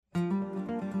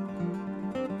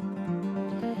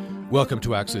Welcome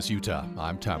to Access Utah.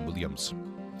 I'm Tom Williams.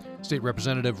 State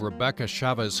Representative Rebecca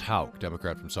Chavez-Houck,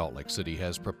 Democrat from Salt Lake City,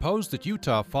 has proposed that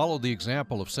Utah follow the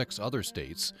example of 6 other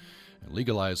states and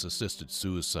legalize assisted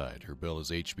suicide. Her bill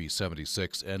is HB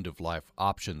 76, End of Life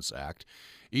Options Act.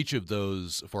 Each of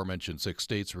those aforementioned 6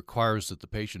 states requires that the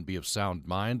patient be of sound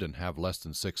mind and have less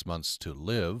than 6 months to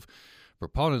live.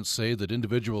 Proponents say that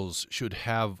individuals should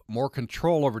have more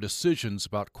control over decisions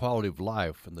about quality of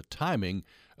life and the timing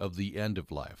of the end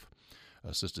of life.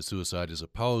 Assisted suicide is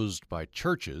opposed by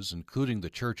churches, including the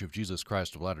Church of Jesus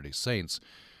Christ of Latter-day Saints.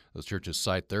 Those churches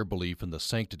cite their belief in the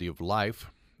sanctity of life,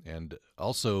 and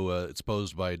also it's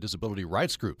opposed by disability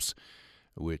rights groups,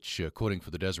 which, quoting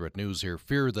for the Deseret News here,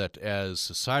 fear that as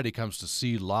society comes to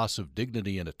see loss of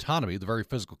dignity and autonomy, the very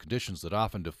physical conditions that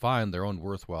often define their own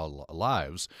worthwhile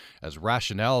lives, as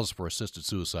rationales for assisted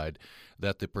suicide,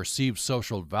 that the perceived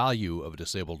social value of a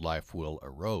disabled life will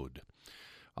erode.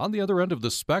 On the other end of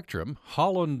the spectrum,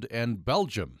 Holland and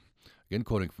Belgium, again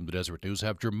quoting from the Deseret News,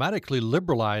 have dramatically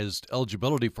liberalized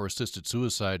eligibility for assisted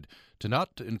suicide to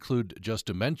not include just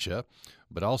dementia,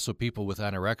 but also people with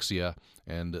anorexia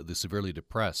and the severely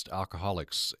depressed,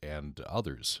 alcoholics, and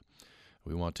others.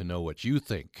 We want to know what you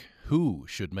think. Who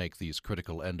should make these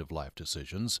critical end-of-life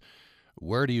decisions?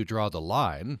 Where do you draw the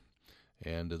line?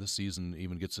 And this season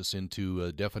even gets us into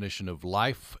a definition of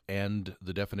life and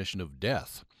the definition of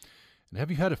death. And have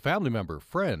you had a family member,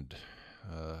 friend,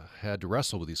 had to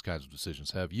wrestle with these kinds of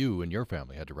decisions? Have you and your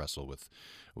family had to wrestle with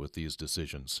these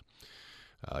decisions?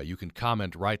 You can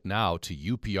comment right now to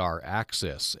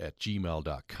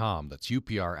upraccess@gmail.com. That's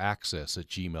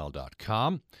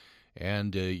upraccess@gmail.com.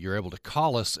 And you're able to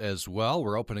call us as well.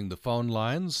 We're opening the phone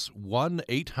lines.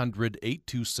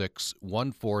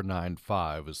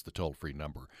 1-800-826-1495 is the toll-free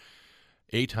number.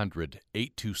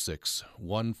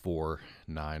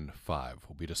 800-826-1495.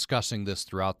 We'll be discussing this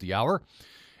throughout the hour,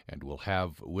 and we'll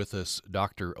have with us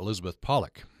Dr. Elizabeth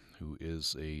Pollock, who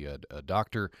is a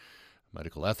doctor,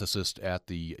 medical ethicist at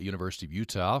the University of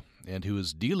Utah, and who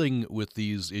is dealing with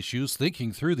these issues,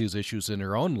 thinking through these issues in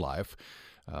her own life.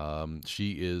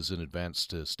 She is in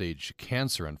advanced stage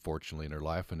cancer, unfortunately, in her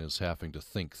life, and is having to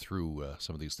think through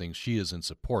some of these things. She is in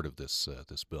support of this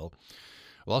bill.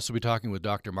 We'll also be talking with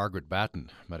Dr. Margaret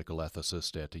Batten, medical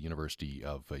ethicist at the University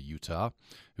of Utah,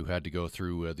 who had to go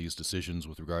through these decisions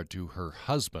with regard to her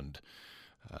husband,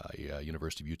 a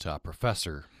University of Utah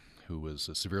professor who was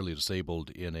severely disabled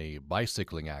in a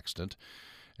bicycling accident,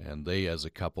 and they, as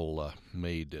a couple,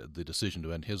 made the decision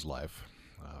to end his life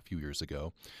a few years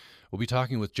ago. We'll be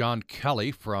talking with John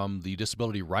Kelly from the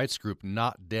disability rights group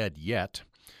Not Dead Yet.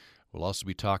 We'll also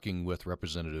be talking with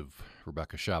Representative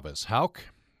Rebecca Chavez-Houck,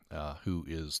 who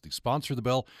is the sponsor of the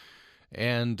bill.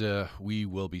 And we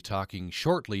will be talking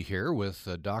shortly here with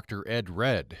Dr. Ed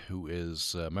Red, who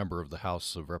is a member of the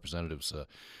House of Representatives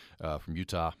from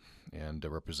Utah and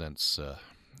represents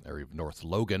area of North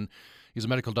Logan. He's a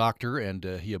medical doctor, and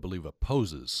he, I believe,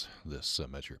 opposes this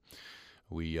measure.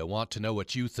 We want to know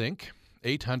what you think.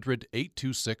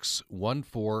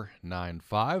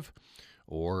 800-826-1495.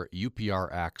 or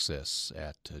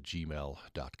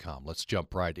upraccess@gmail.com. Let's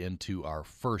jump right into our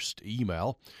first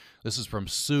email. This is from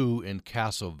Sue in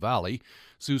Castle Valley.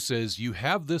 Sue says, "You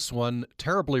have this one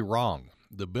terribly wrong.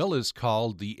 The bill is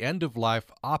called the End of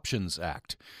Life Options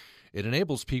Act. It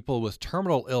enables people with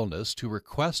terminal illness to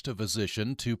request a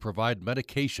physician to provide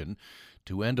medication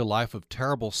to end a life of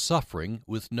terrible suffering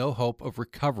with no hope of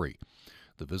recovery.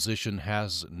 The physician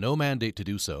has no mandate to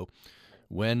do so.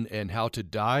 When and how to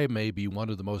die may be one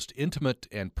of the most intimate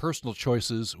and personal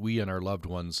choices we and our loved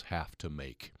ones have to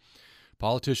make.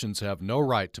 Politicians have no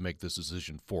right to make this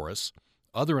decision for us.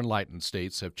 Other enlightened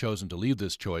states have chosen to leave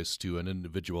this choice to an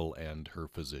individual and her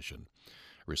physician."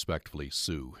 Respectfully,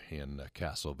 Sue in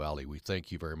Castle Valley. We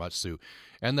thank you very much, Sue.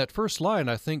 And that first line,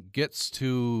 I think, gets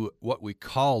to what we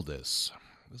call this.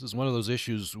 This is one of those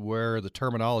issues where the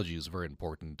terminology is very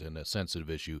important and a sensitive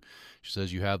issue. She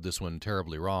says, "You have this one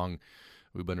terribly wrong."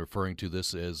 We've been referring to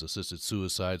this as assisted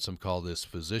suicide. Some call this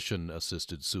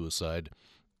physician-assisted suicide.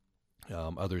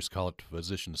 Others call it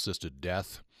physician-assisted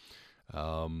death.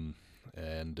 And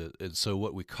so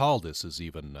what we call this is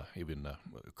even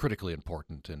critically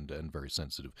important and very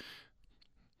sensitive.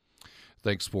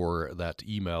 Thanks for that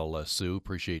email, Sue.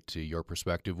 Appreciate your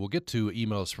perspective. We'll get to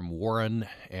emails from Warren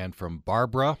and from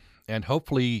Barbara, and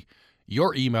hopefully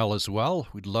your email as well.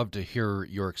 We'd love to hear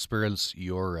your experience,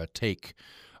 your take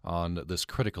on this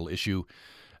critical issue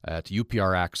at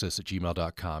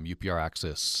upraccess@gmail.com,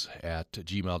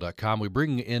 upraccess@gmail.com. We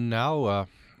bring in now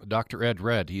Dr. Ed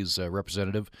Red. He's a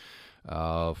representative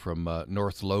from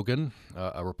North Logan,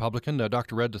 a Republican.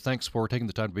 Dr. Red, thanks for taking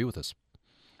the time to be with us.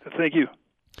 Thank you.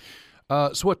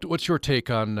 So what's your take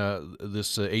on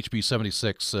this HB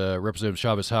 76? Representative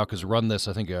Chavez-Houck has run this,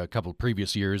 I think, a couple of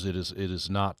previous years. It is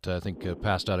not, I think,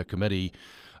 passed out of committee.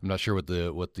 I'm not sure what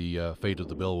the fate of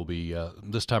the bill will be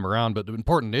this time around, but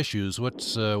important issues.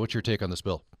 What's your take on this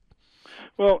bill?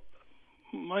 Well,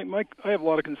 I have a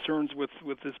lot of concerns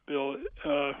with this bill.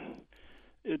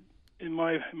 In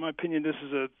my opinion, this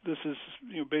is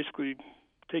basically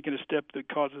taking a step that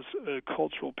causes a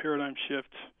cultural paradigm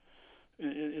shift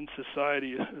in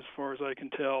society, as far as I can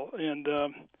tell. And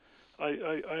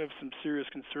I have some serious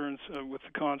concerns with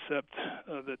the concept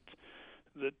that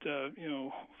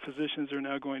physicians are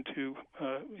now going to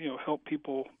help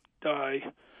people die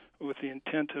with the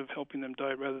intent of helping them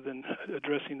die rather than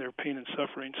addressing their pain and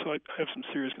suffering. So I have some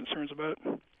serious concerns about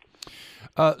it.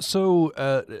 I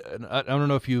don't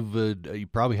know if you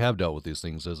probably have dealt with these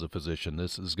things as a physician.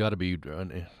 This has got to be,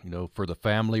 for the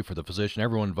family, for the physician,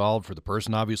 everyone involved, for the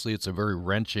person. Obviously, it's a very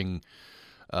wrenching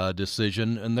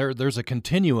decision, and there's a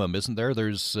continuum, isn't there?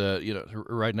 There's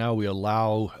right now we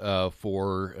allow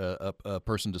for a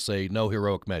person to say no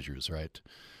heroic measures, right?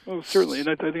 Oh, certainly, and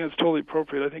I think that's totally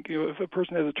appropriate. I think if a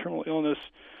person has a terminal illness,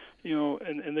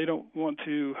 and they don't want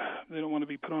to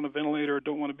be put on a ventilator, or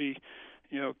don't want to be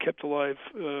kept alive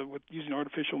with using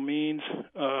artificial means,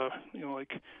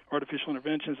 like artificial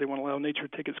interventions. They want to allow nature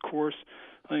to take its course.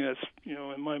 I think that's,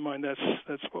 in my mind,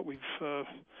 that's what we've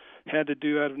had to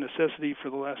do out of necessity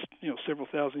for the last, several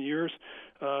thousand years.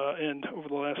 And over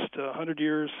the last 100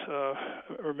 years,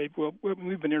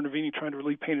 we've been intervening trying to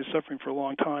relieve pain and suffering for a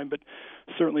long time, but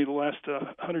certainly the last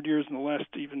 100 years and the last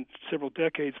even several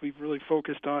decades, we've really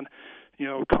focused on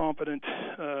competent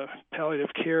palliative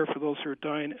care for those who are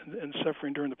dying and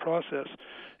suffering during the process.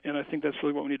 And I think that's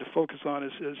really what we need to focus on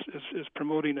is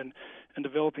promoting and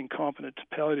developing competent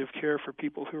palliative care for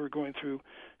people who are going through,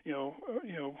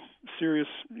 serious,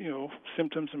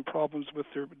 symptoms and problems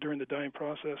during the dying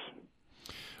process.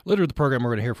 Later in the program, we're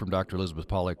going to hear from Dr. Elizabeth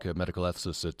Pollack, a medical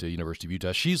ethicist at the University of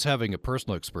Utah. She's having a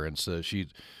personal experience.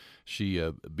 She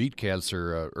beat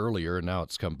cancer earlier, and now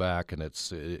it's come back, and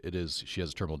she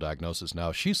has a terminal diagnosis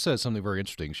now. She says something very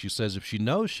interesting. She says if she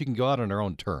knows she can go out on her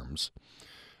own terms,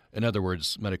 in other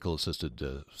words,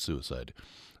 medical-assisted suicide,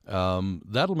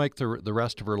 that'll make the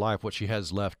rest of her life, what she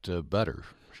has left, better.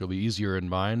 She'll be easier in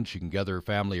mind. She can gather her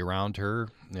family around her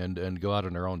and go out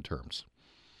on her own terms.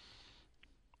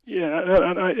 Yeah,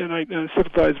 and I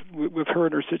sympathize with her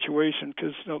and her situation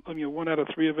because 1 out of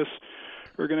 3 of us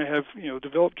are going to have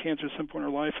develop cancer at some point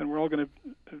in our life, and we're all going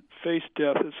to face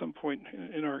death at some point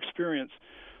in our experience.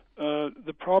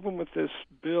 The problem with this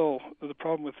bill, the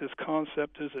problem with this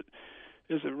concept, is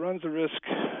it runs the risk,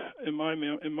 in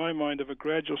my mind, of a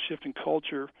gradual shift in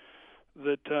culture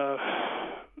that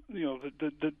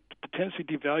that potentially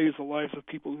devalues the lives of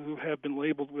people who have been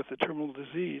labeled with a terminal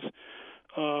disease.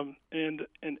 And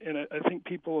I think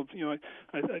people,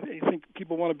 I think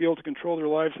people want to be able to control their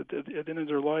lives at the end of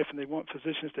their life, and they want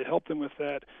physicians to help them with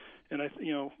that. And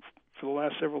for the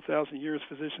last several thousand years,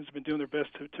 physicians have been doing their best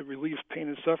to relieve pain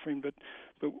and suffering, but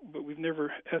we've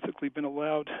never ethically been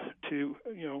allowed to,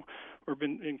 or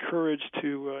been encouraged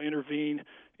to intervene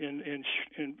in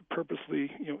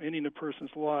purposely, ending a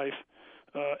person's life.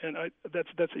 And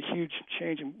that's a huge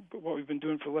change in what we've been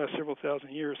doing for the last several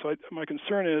thousand years. So my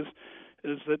concern is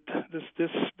that this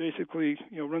basically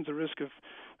runs the risk of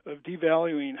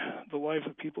devaluing the lives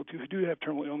of people who do have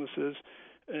terminal illnesses,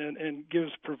 and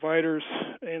gives providers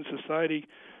and society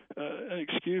an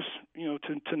excuse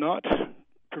to not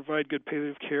provide good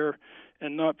palliative care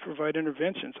and not provide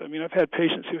interventions. I mean, I've had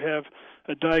patients who have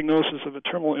a diagnosis of a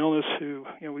terminal illness who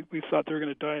we thought they were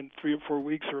going to die in 3 or 4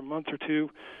 weeks or a month or two.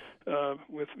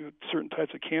 With certain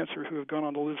types of cancer, who have gone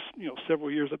on to live,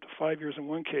 several years, up to 5 years in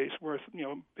one case, where,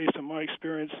 based on my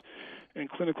experience and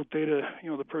clinical data,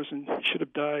 the person should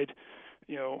have died,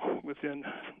 within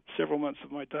several months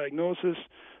of my diagnosis.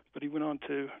 But he went on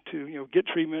to get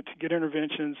treatment, get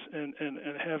interventions, and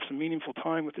have some meaningful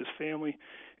time with his family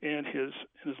and his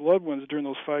loved ones during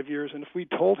those 5 years. And if we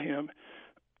told him,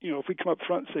 if we come up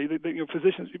front and say that,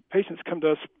 patients come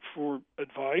to us for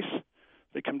advice.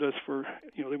 They come to us for,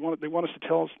 they want us to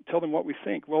tell them what we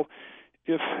think. Well,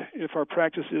 if our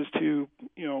practice is to,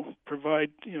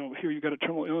 provide, here you've got a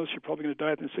terminal illness, you're probably going to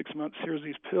die within 6 months. Here's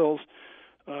these pills.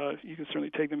 You can certainly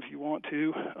take them if you want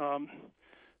to.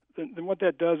 then what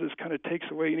that does is kind of takes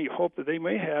away any hope that they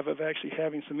may have of actually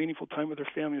having some meaningful time with their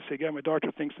family and say, "Yeah, my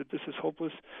doctor thinks that this is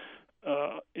hopeless."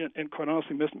 And quite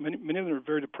honestly, many of them are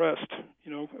very depressed.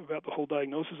 About the whole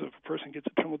diagnosis. If a person gets a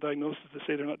terminal diagnosis, to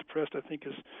say they're not depressed, I think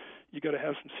is you got to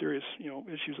have some serious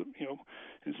issues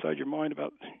inside your mind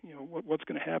about what's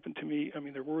going to happen to me. I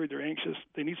mean, they're worried, they're anxious,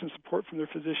 they need some support from their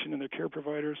physician and their care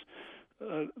providers.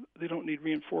 They don't need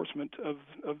reinforcement of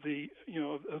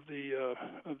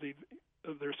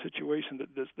their situation.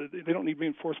 That they don't need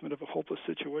reinforcement of a hopeless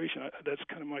situation. That's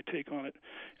kind of my take on it.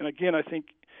 And again, I think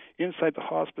inside the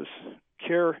hospice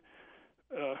care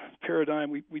paradigm,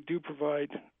 we do provide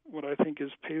what I think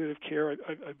is palliative care.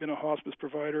 I've been a hospice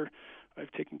provider.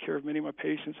 I've taken care of many of my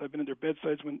patients. I've been at their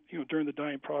bedsides during the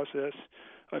dying process.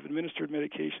 I've administered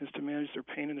medications to manage their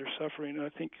pain and their suffering. And I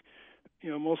think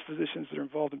most physicians that are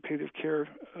involved in palliative care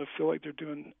feel like they're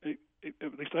doing,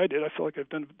 at least I did, I feel like I've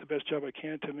done the best job I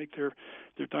can to make their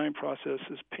dying process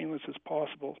as painless as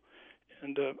possible.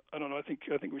 And I don't know, I think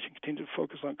we should continue to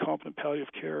focus on competent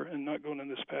palliative care and not going in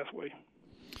this pathway.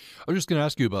 I was just going to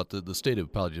ask you about the state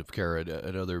of palliative care. I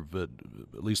know there have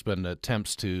at least been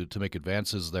attempts to make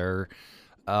advances there.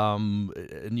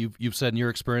 And you've said in your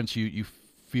experience you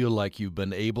feel like you've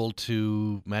been able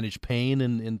to manage pain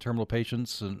in terminal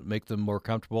patients and make them more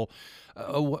comfortable.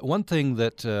 One thing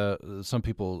that some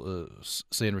people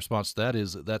say in response to that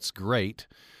is that's great,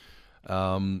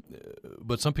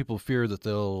 but some people fear that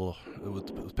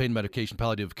with pain medication,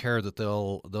 palliative care, that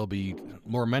they'll be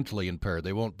more mentally impaired.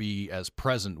 They won't be as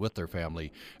present with their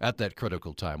family at that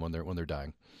critical time when they're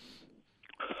dying.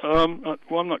 Well,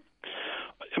 I'm not.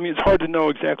 I mean, it's hard to know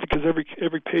exactly because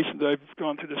every patient that I've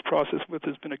gone through this process with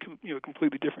has been a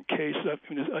completely different case.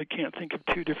 I can't think of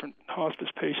two different hospice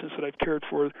patients that I've cared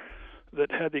for that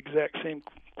had the exact same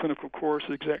clinical course,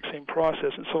 the exact same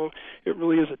process, and so it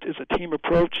really is a team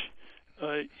approach.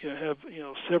 You have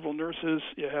several nurses,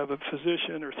 you have a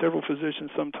physician or several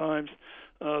physicians sometimes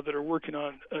that are working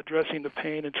on addressing the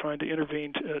pain and trying to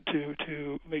intervene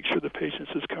to make sure the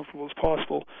patient's as comfortable as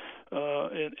possible.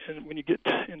 And when you get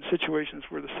in situations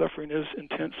where the suffering is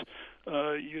intense,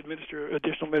 you administer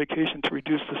additional medication to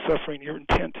reduce the suffering. Your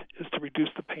intent is to reduce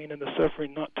the pain and the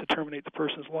suffering, not to terminate the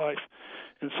person's life.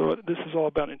 And so this is all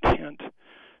about intent.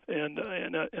 And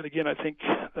again, I think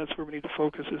that's where we need to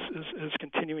focus is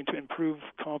continuing to improve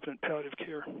competent palliative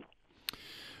care.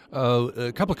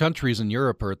 A couple of countries in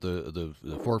Europe are at the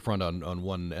forefront on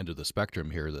one end of the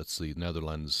spectrum here. That's the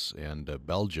Netherlands and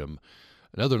Belgium.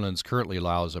 The Netherlands currently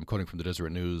allows, I'm quoting from the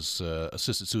Deseret News,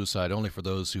 assisted suicide only for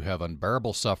those who have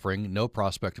unbearable suffering, no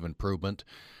prospect of improvement.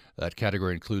 That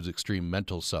category includes extreme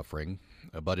mental suffering.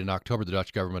 But in October, the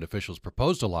Dutch government officials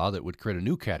proposed a law that would create a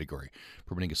new category,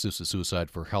 permitting assisted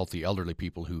suicide for healthy elderly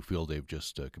people who feel they've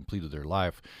just completed their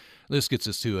life. This gets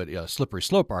us to a slippery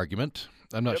slope argument.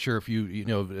 I'm not sure if you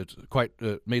quite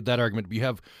made that argument.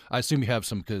 But I assume you have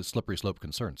some slippery slope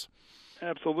concerns.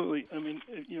 Absolutely. I mean,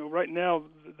 right now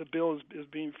the bill is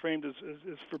being framed as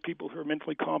for people who are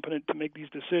mentally competent to make these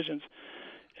decisions.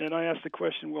 And I asked the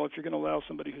question, well, if you're going to allow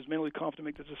somebody who's mentally competent to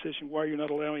make the decision, why are you not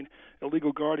allowing a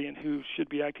legal guardian who should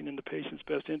be acting in the patient's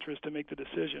best interest to make the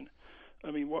decision?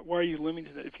 I mean, why are you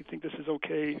limiting it? If you think this is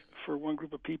okay for one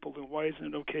group of people, then why isn't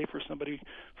it okay for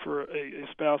a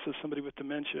spouse of somebody with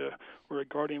dementia, or a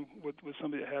guardian with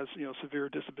somebody that has severe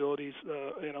disabilities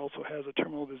and also has a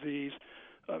terminal disease?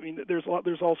 I mean, there's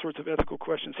all sorts of ethical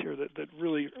questions here that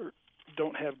really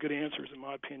don't have good answers, in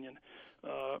my opinion.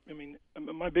 I mean,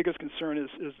 my biggest concern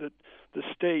is that the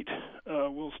state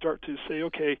will start to say,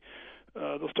 okay,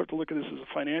 they'll start to look at this as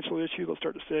a financial issue. They'll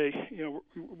start to say,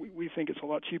 we think it's a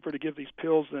lot cheaper to give these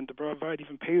pills than to provide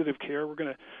even palliative care. We're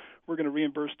going to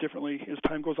reimburse differently as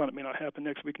time goes on. It may not happen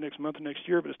next week, next month, or next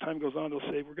year, but as time goes on, they'll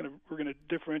say we're going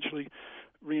to differentially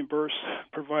reimburse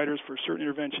providers for certain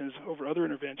interventions over other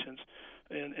interventions,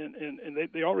 and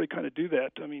they already kind of do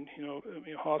that. I mean,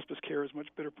 hospice care is much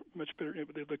better.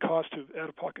 The cost of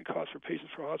out-of-pocket costs for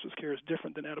patients for hospice care is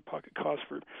different than out-of-pocket costs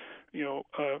for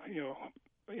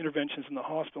interventions in the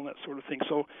hospital and that sort of thing.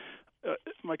 So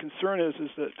my concern is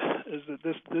that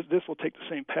this will take the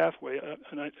same pathway.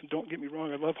 And don't get me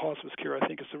wrong, I love hospice care. I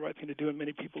think it's the right thing to do in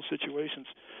many people's situations.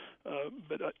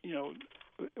 But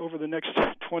over the next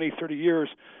 20, 30 years,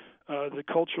 the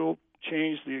cultural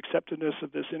change, the acceptedness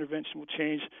of this intervention will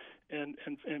change,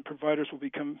 and providers will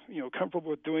become comfortable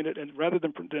with doing it. And rather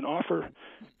than offer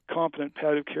competent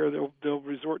palliative care, they'll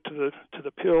resort to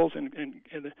the pills, and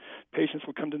the patients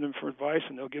will come to them for advice,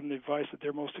 and they'll give them the advice that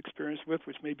they're most experienced with,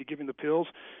 which may be giving the pills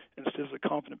instead of the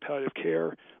competent palliative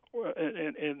care,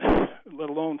 and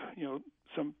let alone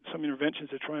some interventions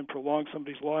to try and prolong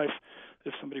somebody's life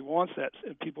if somebody wants that,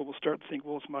 and people will start to think,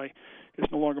 well, it's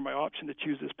no longer my option to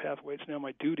choose this pathway. It's now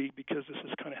my duty because this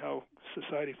is kind of how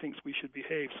society thinks we should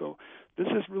behave. So this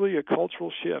is really a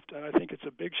cultural shift, and I think it's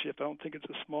a big shift. I don't think it's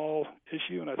a small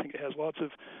issue, and I think it has lots of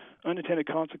unintended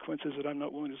consequences that I'm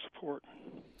not willing to support.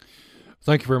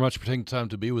 Thank you very much for taking time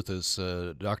to be with us.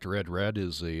 Dr. Ed Red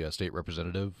is a state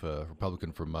representative,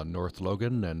 Republican from North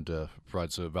Logan, and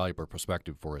provides a valuable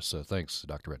perspective for us. Thanks,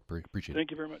 Dr. Red. Appreciate it. Thank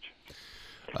you very much.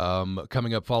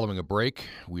 Coming up following a break,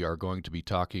 we are going to be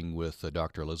talking with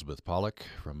Dr. Elizabeth Pollock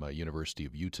from University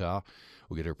of Utah.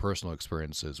 We'll get her personal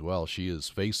experience as well. She is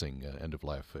facing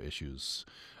end-of-life issues.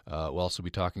 We'll also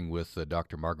be talking with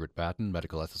Dr. Margaret Batten,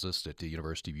 medical ethicist at the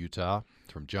University of Utah,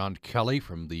 from John Kelly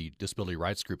from the disability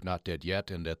rights group Not Dead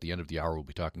Yet, and at the end of the hour we'll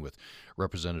be talking with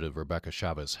Representative Rebecca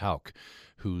Chavez-Houck,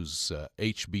 whose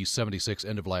HB 76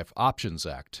 End-of-Life Options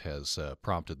Act has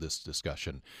prompted this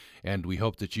discussion. And we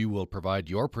hope that you will provide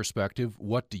your perspective.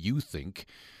 What do you think?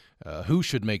 Who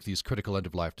should make these critical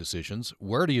end-of-life decisions?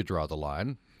 Where do you draw the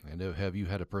line? And have you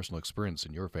had a personal experience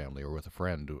in your family or with a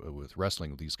friend with wrestling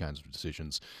with these kinds of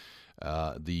decisions?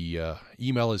 The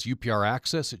email is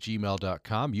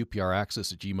upraccess@gmail.com,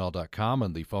 upraccess@gmail.com,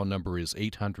 and the phone number is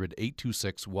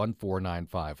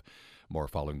 800-826-1495. More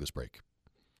following this break.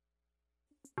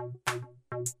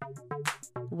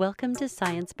 Welcome to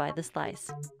Science by the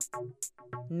Slice.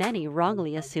 Many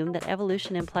wrongly assume that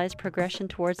evolution implies progression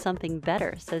towards something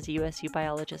better, says USU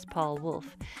biologist Paul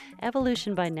Wolfe.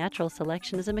 Evolution by natural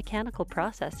selection is a mechanical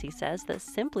process, he says, that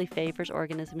simply favors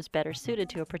organisms better suited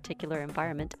to a particular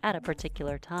environment at a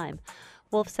particular time.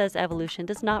 Wolfe says evolution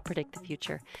does not predict the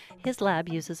future. His lab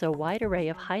uses a wide array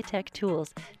of high-tech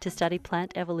tools to study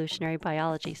plant evolutionary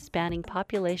biology, spanning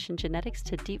population genetics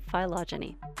to deep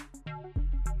phylogeny.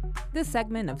 This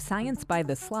segment of Science by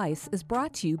the Slice is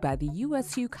brought to you by the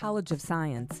USU College of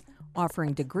Science,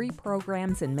 offering degree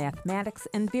programs in mathematics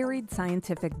and varied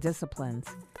scientific disciplines.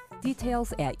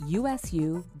 Details at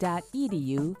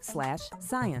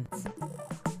usu.edu/science.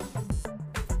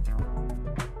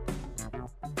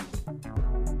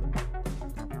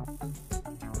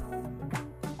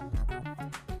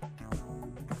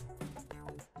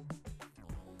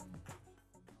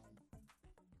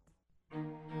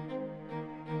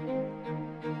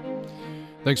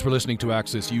 Thanks for listening to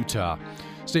Access Utah.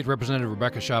 State Representative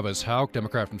Rebecca Chavez-Houck,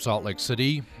 Democrat from Salt Lake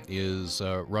City, is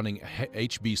running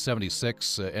HB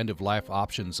 76 End-of-Life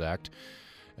Options Act.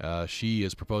 She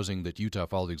is proposing that Utah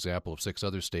follow the example of 6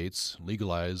 other states,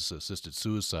 legalize assisted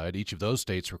suicide. Each of those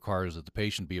states requires that the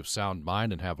patient be of sound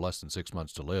mind and have less than 6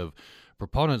 months to live.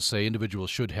 Proponents say individuals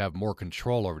should have more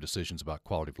control over decisions about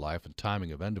quality of life and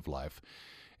timing of end of life.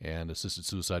 And assisted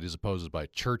suicide is opposed by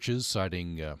churches,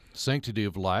 citing sanctity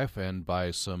of life, and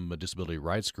by some disability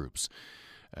rights groups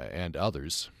and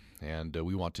others. And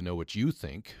we want to know what you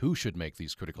think. Who should make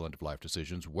these critical end-of-life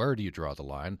decisions? Where do you draw the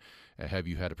line? Have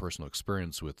you had a personal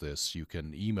experience with this? You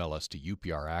can email us to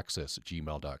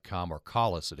upraccess@gmail.com or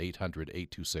call us at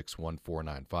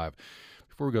 800-826-1495.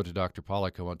 Before we go to Dr.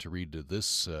 Pollock, I want to read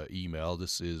this email.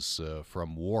 This is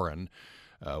from Warren.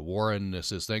 Warren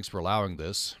says, thanks for allowing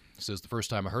this. He says, the first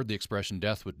time I heard the expression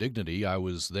death with dignity, I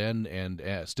was then and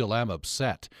still am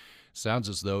upset. Sounds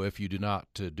as though if you do not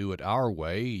do it our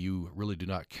way, you really do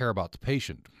not care about the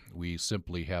patient. We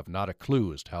simply have not a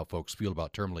clue as to how folks feel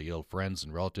about terminally ill friends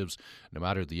and relatives, no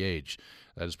matter the age.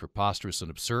 That is preposterous and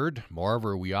absurd.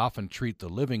 Moreover, we often treat the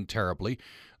living terribly.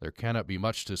 There cannot be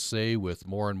much to say with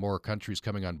more and more countries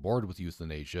coming on board with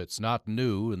euthanasia. It's not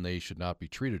new, and they should not be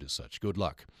treated as such. Good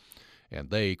luck. And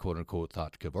they, quote-unquote,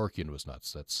 thought Kevorkian was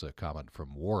nuts. That's a comment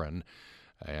from Warren.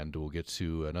 And we'll get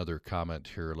to another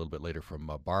comment here a little bit later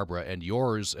from Barbara, and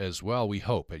yours as well, we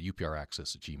hope, at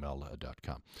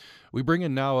upraccess@gmail.com. We bring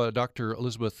in now Dr.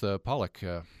 Elizabeth Pollock.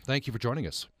 Thank you for joining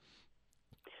us.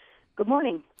 Good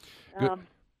morning.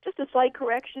 Just a slight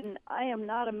correction. I am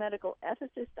not a medical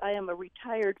ethicist. I am a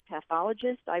retired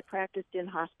pathologist. I practiced in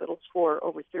hospitals for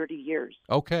over 30 years.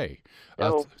 Okay.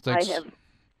 So thanks.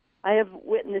 I have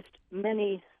witnessed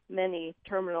many, many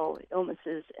terminal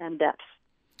illnesses and deaths.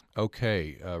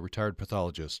 Okay, retired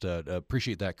pathologist.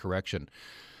 Appreciate that correction.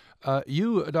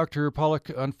 You, Dr. Pollock,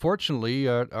 unfortunately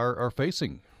are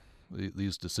facing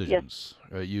these decisions.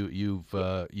 Yes. You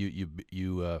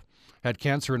had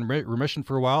cancer in remission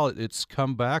for a while. It's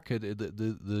come back.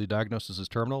 The diagnosis is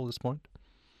terminal at this point?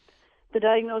 The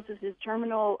diagnosis is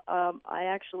terminal. I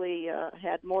actually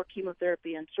had more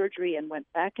chemotherapy and surgery and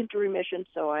went back into remission,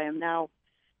 so I am now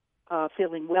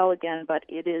feeling well again, but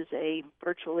it is a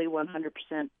virtually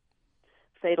 100%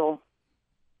 fatal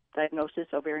diagnosis,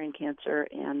 ovarian cancer,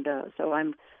 and so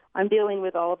I'm dealing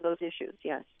with all of those issues.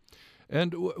 Yes.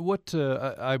 And what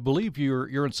I believe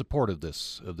you're in support of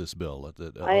this bill,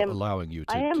 allowing you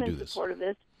to do this. I am in support of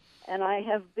this, and I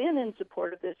have been in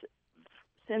support of this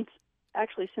since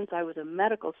I was a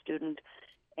medical student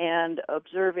and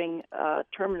observing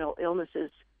terminal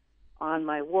illnesses on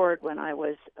my ward when I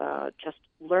was just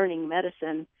learning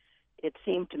medicine. It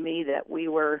seemed to me that we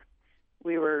were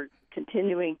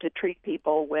continuing to treat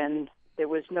people when there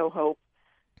was no hope.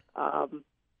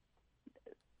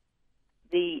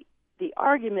 The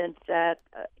argument that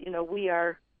we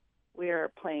are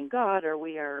playing God, or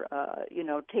we are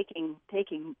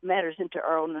taking matters into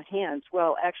our own hands.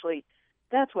 Well, actually,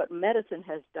 that's what medicine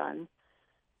has done,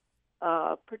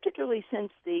 particularly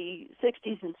since the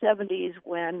 60s and 70s,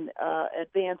 when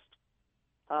advanced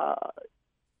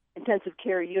intensive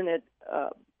care unit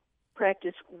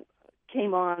practice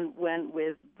came on, when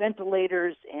with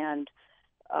ventilators and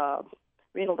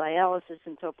renal dialysis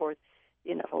and so forth.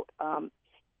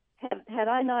 Had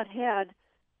I not had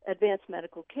advanced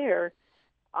medical care,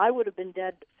 I would have been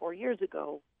dead 4 years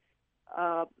ago.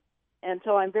 And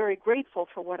so I'm very grateful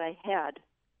for what I had.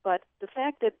 But the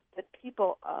fact that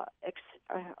people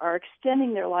are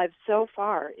extending their lives so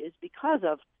far is because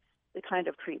of the kind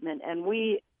of treatment. And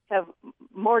we have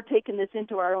more taken this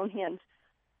into our own hands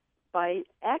by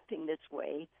acting this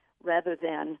way rather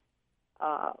than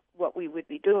what we would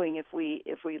be doing if we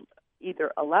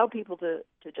either allow people to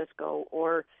just go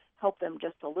or help them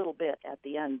just a little bit at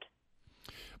the end.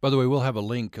 By the way, we'll have a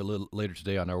link a little later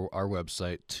today on our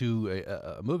website to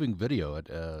a moving video,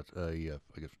 a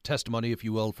testimony, if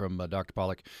you will, from Dr.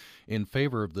 Pollack in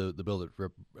favor of the bill that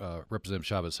Representative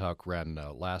Chavez-Houck ran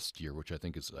last year, which I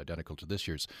think is identical to this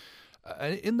year's.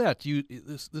 In that,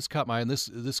 this caught my eye, and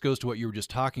this goes to what you were just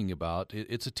talking about.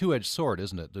 It's a two-edged sword,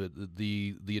 isn't it?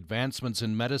 The advancements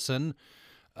in medicine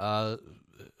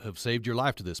have saved your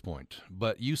life to this point,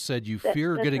 but you said you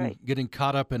fear getting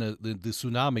caught up in the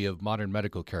tsunami of modern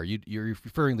medical care. You're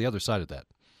fearing the other side of that.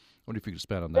 I wonder if you could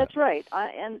expand on that. That's right,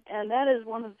 and that is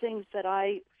one of the things that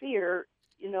I fear.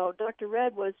 Dr.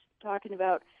 Red was talking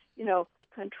about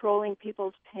controlling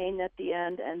people's pain at the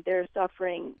end and their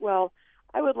suffering. Well,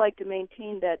 I would like to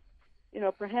maintain that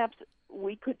perhaps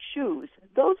we could choose.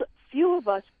 Those few of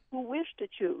us who wish to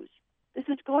choose. This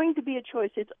is going to be a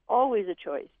choice. It's always a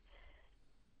choice.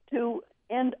 To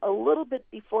end a little bit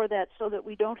before that so that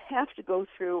we don't have to go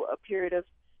through a period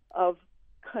of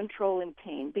controlling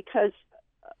pain, because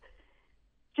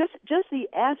just the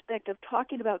aspect of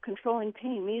talking about controlling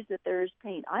pain means that there is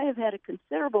pain. I have had a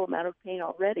considerable amount of pain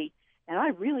already, and I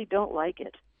really don't like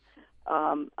it.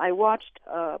 I watched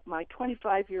my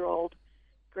 25-year-old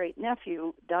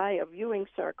great-nephew die of Ewing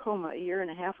sarcoma a year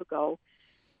and a half ago,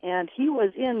 and he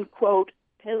was in, quote,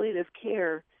 palliative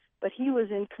care, but he was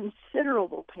in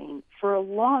considerable pain for a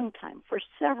long time, for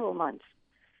several months.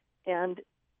 And,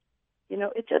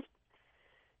 it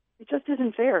just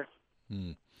isn't fair.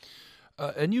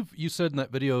 And you said in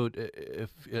that video,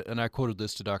 and I quoted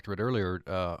this to Dr. Ed earlier,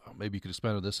 maybe you could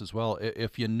expand on this as well,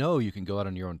 if you can go out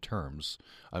on your own terms,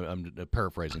 I'm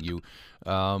paraphrasing you,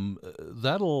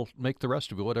 that'll make the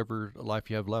rest of it, whatever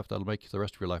life you have left, that'll make the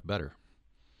rest of your life better.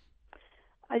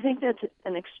 I think that's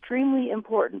an extremely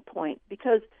important point,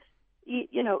 because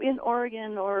in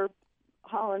Oregon or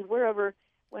Holland, wherever,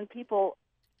 when people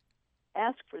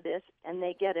ask for this and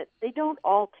they get it, they don't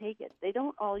all take it. They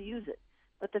don't all use it.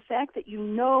 But the fact that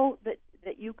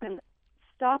that you can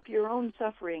stop your own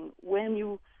suffering when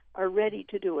you are ready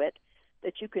to do it,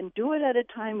 that you can do it at a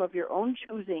time of your own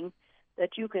choosing,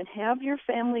 that you can have your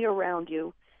family around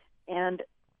you and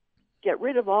get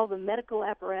rid of all the medical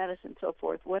apparatus and so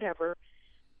forth, whatever,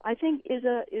 I think is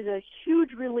a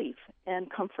huge relief and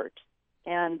comfort.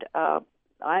 And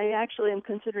I actually am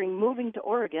considering moving to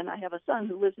Oregon. I have a son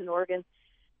who lives in Oregon,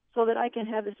 so that I can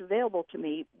have this available to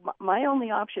me. My only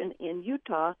option in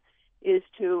Utah is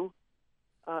to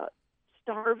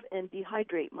starve and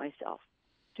dehydrate myself,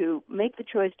 to make the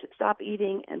choice to stop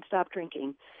eating and stop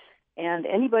drinking. And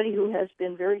anybody who has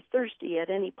been very thirsty at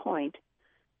any point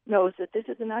knows that this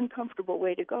is an uncomfortable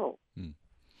way to go.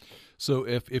 So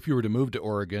if you were to move to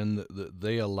Oregon,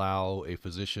 they allow a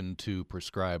physician to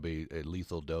prescribe a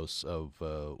lethal dose of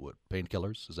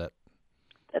painkillers? Is that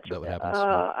what happens?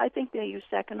 I think they use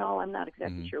Seconal. I'm not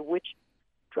exactly sure which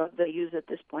drug they use at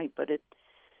this point, but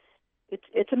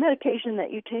it's a medication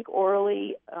that you take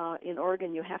orally. In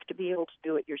Oregon, you have to be able to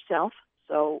do it yourself,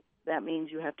 so that means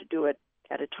you have to do it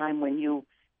at a time when you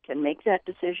can make that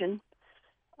decision.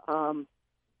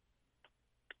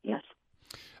 Yes.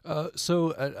 I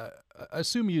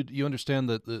assume you understand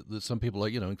that some people,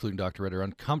 including Dr. Red, are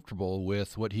uncomfortable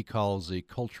with what he calls a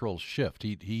cultural shift.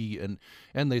 And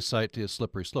they cite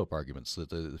slippery slope arguments that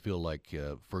they feel like,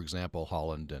 for example,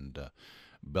 Holland and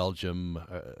Belgium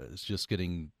is just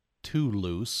getting too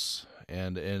loose,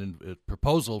 and a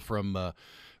proposal from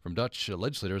Dutch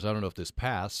legislators, I don't know if this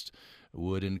passed,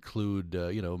 would include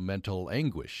mental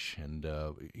anguish, and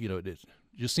it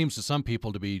just seems to some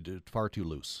people to be far too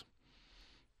loose.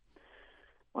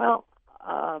 Well,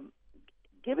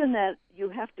 given that you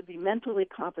have to be mentally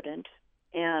competent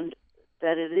and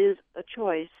that it is a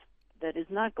choice that is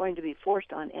not going to be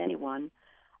forced on anyone,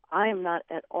 I am not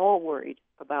at all worried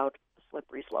about a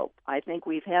slippery slope. I think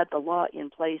we've had the law in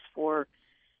place for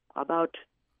about,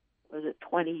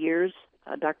 20 years?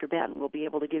 Dr. Batten will be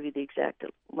able to give you the exact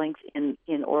length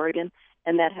in Oregon,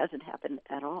 and that hasn't happened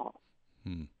at all.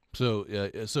 So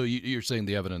you're saying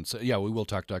the evidence? Yeah, we will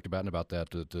talk to Dr. Batten about that.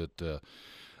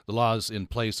 The laws in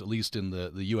place, at least in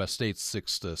the U.S. states,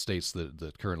 6 states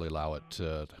that currently allow it,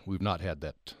 we've not had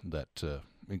that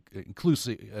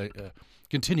inclusive,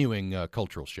 continuing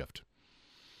cultural shift.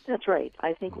 That's right.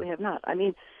 I think we have not. I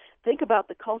mean, think about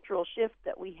the cultural shift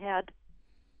that we had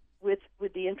with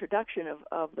the introduction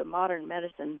of the modern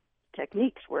medicine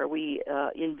techniques, where we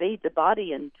invade the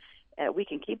body and we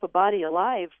can keep a body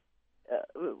alive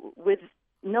with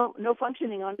no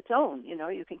functioning on its own.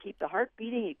 You can keep the heart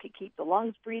beating, you can keep the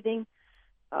lungs breathing.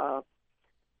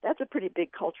 That's a pretty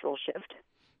big cultural shift,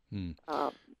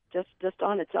 just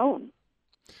on its own.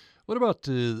 What about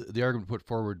the argument put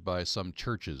forward by some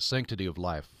churches, sanctity of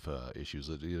life issues,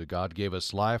 that God gave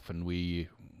us life and we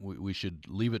should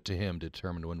leave it to Him to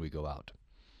determine when we go out?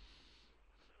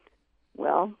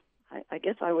 Well, I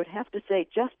guess I would have to say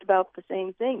just about the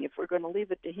same thing. If we're going to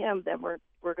leave it to Him, then we're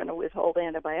going to withhold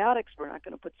antibiotics. We're not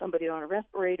going to put somebody on a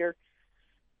respirator.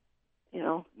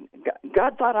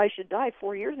 God thought I should die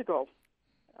 4 years ago.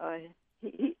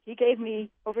 He gave me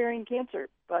ovarian cancer,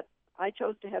 but I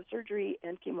chose to have surgery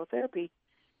and chemotherapy,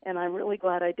 and I'm really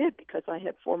glad I did, because I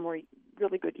had 4 more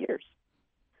really good years.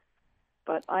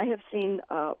 But I have seen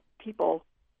people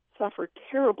suffer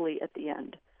terribly at the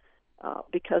end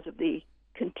because of the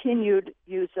continued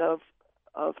use of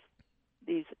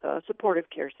these supportive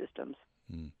care systems.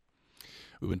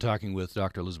 We've been talking with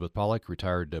Dr. Elizabeth Pollack,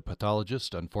 retired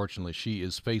pathologist. Unfortunately, she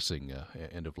is facing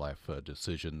end-of-life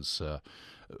decisions.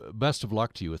 Best of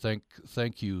luck to you.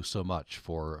 Thank you so much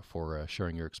for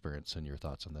sharing your experience and your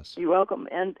thoughts on this. You're welcome,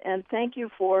 and thank you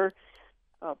for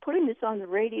putting this on the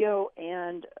radio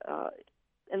and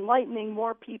enlightening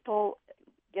more people,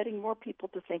 getting more people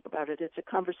to think about it. It's a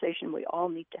conversation we all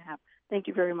need to have. Thank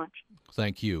you very much.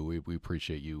 Thank you. We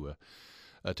appreciate you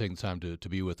taking the time to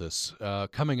be with us.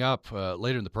 Coming up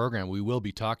later in the program, we will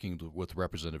be talking with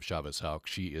Representative Chavez-Houck.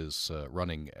 She is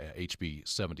running HB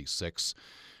 76,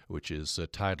 which is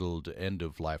titled End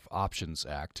of Life Options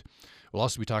Act. We'll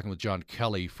also be talking with John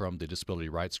Kelly from the disability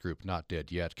rights group Not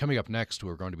Dead Yet. Coming up next,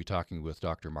 we're going to be talking with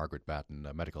Dr. Margaret Batten,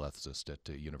 a medical ethicist at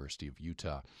the University of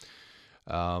Utah.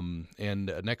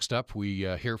 And next up, we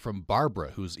hear from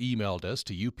Barbara, who's emailed us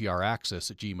to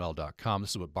upraccess@gmail.com. This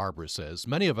is what Barbara says.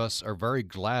 Many of us are very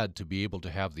glad to be able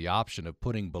to have the option of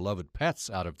putting beloved pets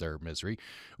out of their misery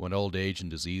when old age and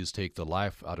disease take the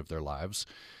life out of their lives.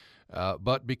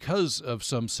 But because of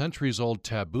some centuries-old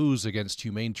taboos against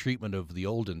humane treatment of the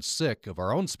old and sick of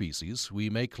our own species, we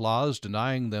make laws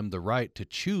denying them the right to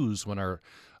choose when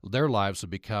their lives have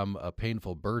become a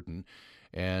painful burden,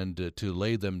 and to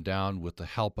lay them down with the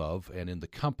help of and in the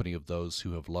company of those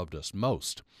who have loved us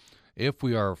most. If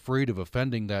we are afraid of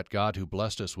offending that God who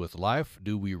blessed us with life,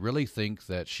 do we really think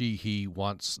that he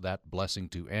wants that blessing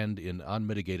to end in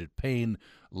unmitigated pain,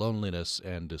 loneliness,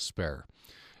 and despair?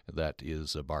 That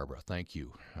is Barbara. Thank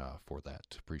you for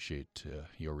that. Appreciate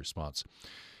your response.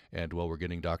 And while we're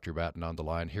getting Dr. Batten on the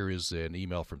line, here is an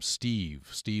email from Steve.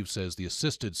 Steve says, the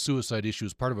assisted suicide issue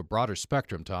is part of a broader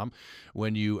spectrum, Tom.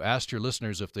 When you asked your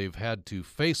listeners if they've had to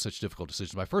face such difficult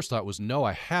decisions, my first thought was, no,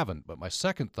 I haven't. But my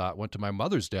second thought went to my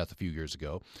mother's death a few years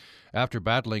ago. After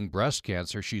battling breast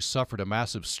cancer, she suffered a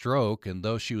massive stroke, and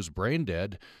though she was brain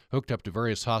dead, hooked up to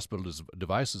various hospital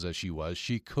devices as she was,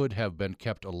 she could have been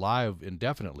kept alive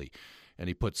indefinitely. And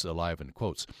he puts alive in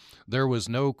quotes. There was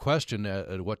no question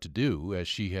what to do, as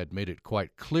she had made it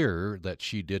quite clear that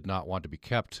she did not want to be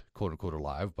kept, quote-unquote,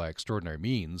 alive by extraordinary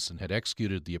means, and had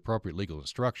executed the appropriate legal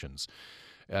instructions.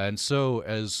 And so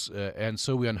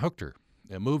we unhooked her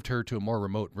and moved her to a more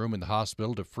remote room in the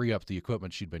hospital to free up the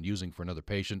equipment she'd been using for another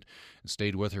patient, and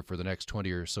stayed with her for the next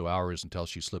 20 or so hours until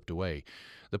she slipped away.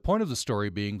 The point of the story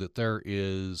being that there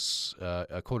is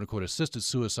a quote-unquote assisted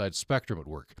suicide spectrum at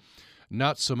work.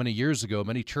 not so many years ago,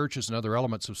 many churches and other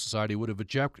elements of society would have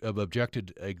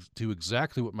objected to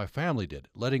exactly what my family did,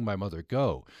 letting my mother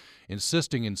go,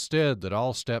 insisting instead that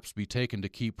all steps be taken to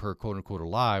keep her quote-unquote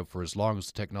alive for as long as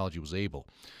the technology was able.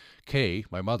 Kay,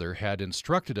 my mother, had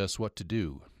instructed us what to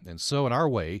do, and so in our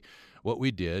way, what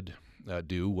we did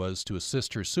do was to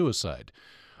assist her suicide.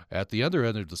 At the other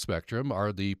end of the spectrum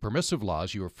are the permissive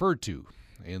laws you referred to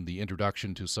in the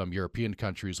introduction to some European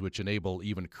countries which enable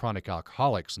even chronic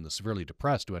alcoholics and the severely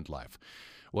depressed to end life.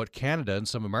 What Canada and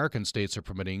some American states are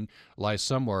permitting lies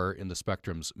somewhere in the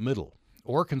spectrum's middle.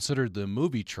 Or considered the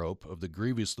movie trope of the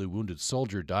grievously wounded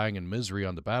soldier dying in misery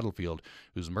on the battlefield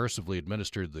who's mercifully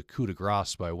administered the coup de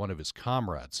grace by one of his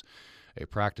comrades. A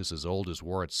practice as old as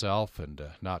war itself, and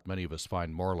not many of us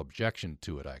find moral objection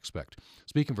to it, I expect.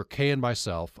 Speaking for Kay and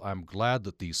myself, I'm glad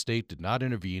that the state did not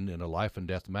intervene in a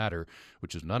life-and-death matter,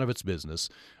 which is none of its business,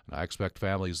 and I expect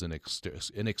families in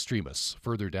extremis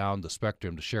further down the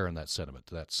spectrum to share in that sentiment.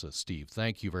 That's Steve.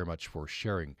 Thank you very much for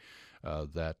sharing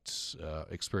that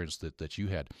experience that you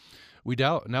had. We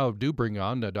now do bring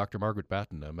on Dr. Margaret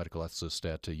Batten, a medical ethicist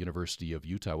at University of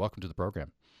Utah. Welcome to the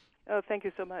program. Oh, thank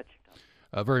you so much.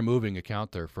 A very moving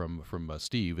account there from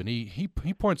Steve, and he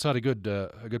points out a good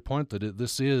point that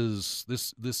this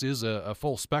is a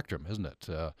full spectrum, isn't it?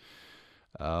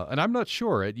 And I'm not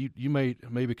sure. You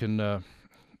maybe can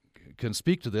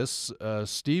speak to this.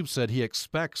 Steve said he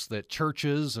expects that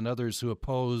churches and others who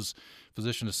oppose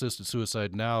physician-assisted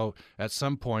suicide now, at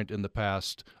some point in the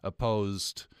past,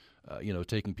 opposed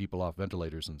taking people off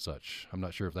ventilators and such. I'm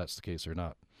not sure if that's the case or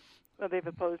not. Well, they've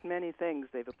opposed many things.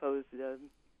 They've opposed the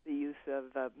use of,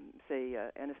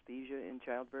 anesthesia in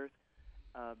childbirth.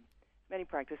 Many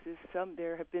practices.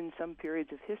 There have been some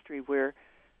periods of history where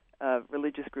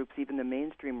religious groups, even the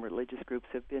mainstream religious groups,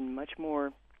 have been much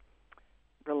more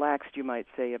relaxed, you might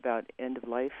say, about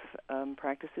end-of-life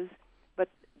practices. But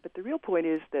the real point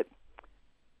is that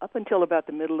up until about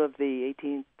the middle of the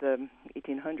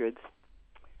 1800s,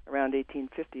 around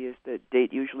 1850 is the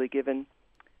date usually given,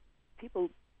 people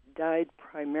died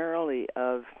primarily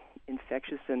of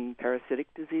infectious and parasitic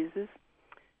diseases,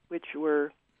 which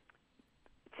were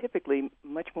typically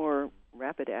much more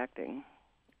rapid-acting.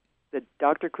 The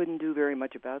doctor couldn't do very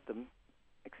much about them,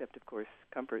 except, of course,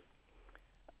 comfort.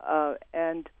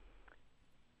 And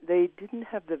they didn't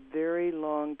have the very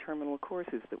long terminal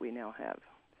courses that we now have.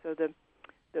 So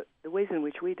the ways in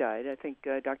which we died, I think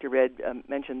Dr. Red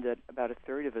mentioned that about a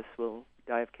third of us will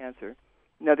die of cancer.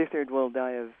 Another third will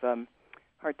die of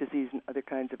heart disease and other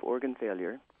kinds of organ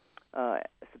failure. A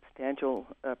substantial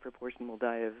proportion will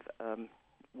die of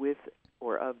with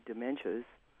or of dementias.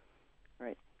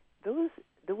 Right?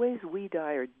 The ways we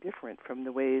die are different from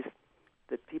the ways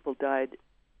that people died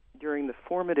during the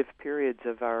formative periods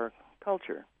of our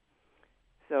culture.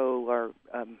 So our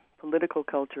political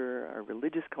culture, our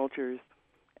religious cultures,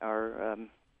 our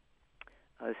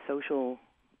social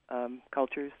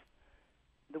cultures,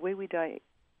 the way we die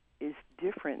is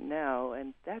different now,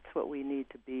 and that's what we need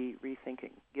to be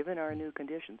rethinking, given our new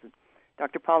conditions. And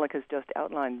Dr. Pollack has just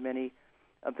outlined many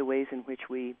of the ways in which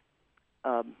we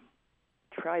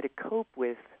try to cope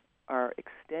with our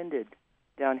extended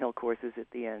downhill courses at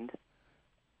the end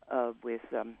with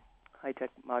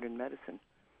high-tech modern medicine.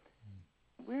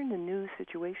 We're in a new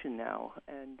situation now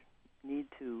and need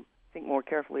to think more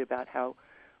carefully about how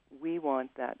we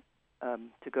want that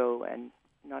to go and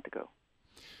not to go.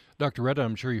 Dr. Retta,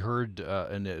 I'm sure you heard,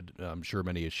 and I'm sure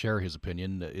many share his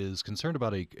opinion, is concerned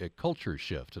about a culture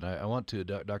shift. And I want to,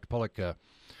 Dr. Pollack,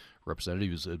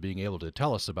 representatives being able to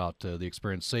tell us about the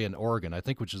experience, say, in Oregon, I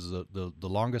think, which is the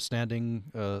longest-standing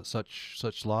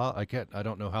such law. I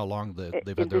don't know how long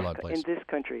they've had their law in place. In this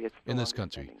country, it's in this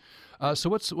country. So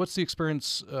what's the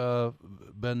experience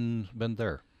been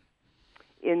there?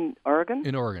 In Oregon?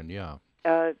 In Oregon, yeah.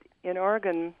 In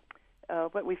Oregon,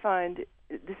 what we find,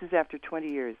 this is after 20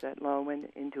 years. That law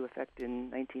went into effect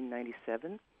in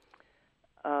 1997.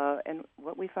 And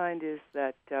what we find is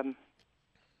that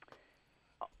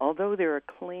although there are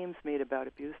claims made about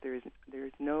abuse, there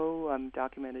is no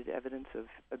documented evidence of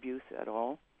abuse at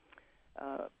all.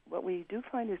 What we do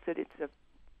find is that it's a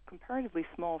comparatively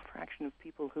small fraction of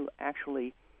people who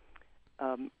actually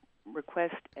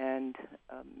request and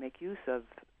make use of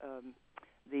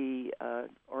the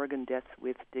Oregon Deaths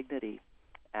with Dignity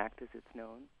Act, as it's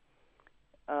known.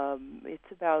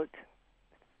 It's about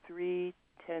 3/10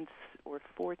 or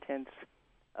 4/10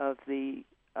 of the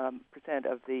percent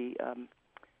of the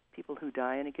people who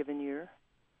die in a given year.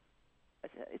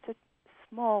 It's a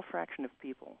small fraction of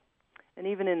people. And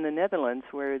even in the Netherlands,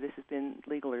 where this has been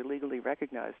legal or legally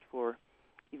recognized for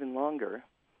even longer,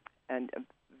 and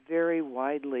very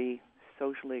widely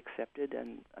socially accepted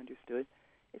and understood,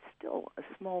 it's still a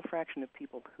small fraction of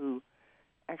people who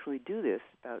actually do this,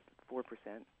 about 4%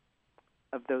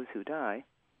 of those who die,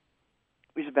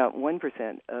 which is about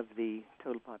 1% of the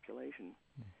total population.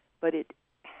 But it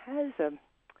has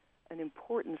an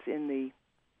importance in the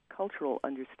cultural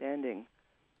understanding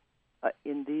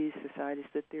in these societies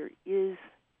that there is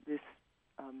this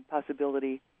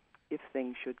possibility if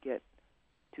things should get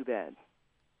too bad.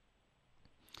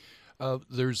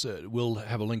 We'll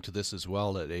have a link to this as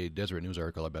well at a Deseret News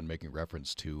article I've been making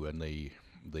reference to, and they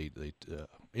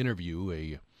interview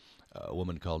a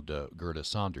woman called Gerda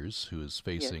Saunders, who is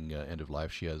facing end of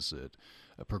life. She has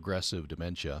a progressive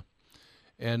dementia,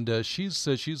 and she's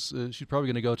probably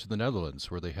going to go to the Netherlands,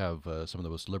 where they have some of the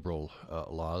most liberal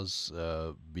laws,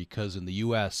 because in the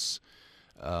U.S.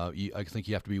 I think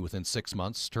you have to be within 6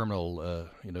 months, terminal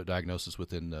diagnosis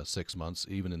within 6 months,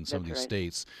 even in some of these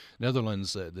states.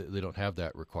 Netherlands, they don't have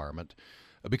that requirement.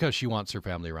 Because she wants her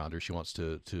family around her, she wants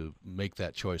to make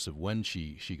that choice of when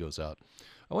she goes out.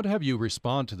 I want to have you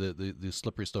respond to the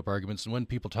slippery slope arguments. And when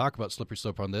people talk about slippery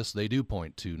slope on this, they do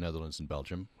point to Netherlands and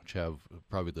Belgium, which have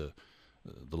probably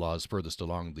the laws furthest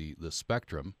along the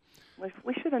spectrum.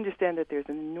 We should understand that there's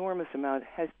an enormous amount,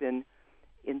 has been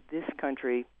in this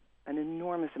country, an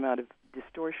enormous amount of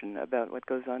distortion about what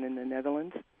goes on in the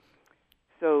Netherlands.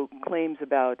 So claims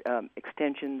about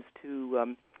extensions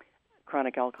to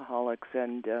chronic alcoholics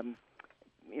and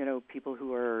people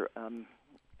who are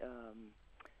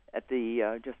at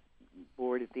the just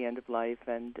bored at the end of life,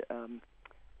 and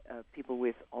people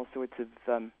with all sorts of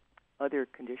other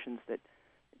conditions that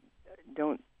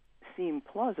don't seem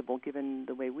plausible given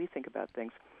the way we think about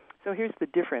things. So here's the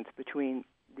difference between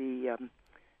the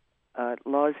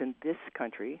laws in this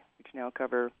country, which now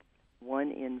cover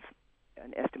one in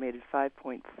an estimated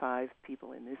 5.5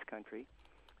 people in this country,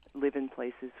 live in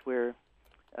places where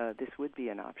this would be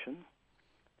an option.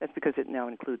 That's because it now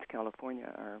includes California,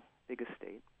 our biggest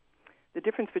state. The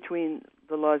difference between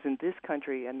the laws in this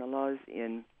country and the laws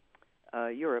in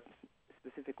Europe,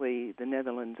 specifically the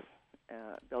Netherlands,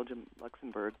 Belgium,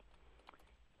 Luxembourg,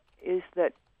 is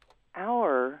that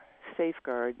our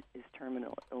safeguard is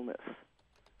terminal illness.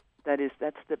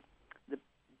 That's the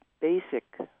basic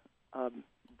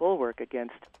bulwark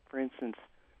against, for instance,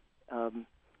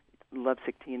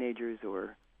 lovesick teenagers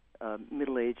or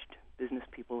middle-aged business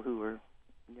people who are,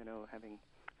 having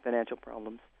financial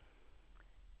problems.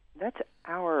 That's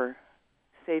our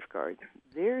safeguard.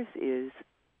 Theirs is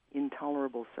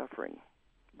intolerable suffering.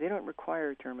 They don't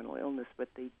require terminal illness, but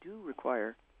they do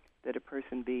require that a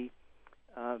person be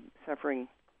suffering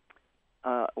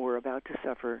or about to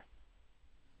suffer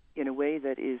in a way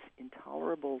that is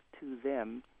intolerable to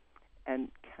them and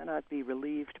cannot be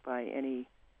relieved by any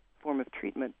form of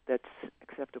treatment that's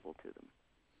acceptable to them.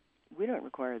 We don't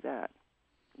require that.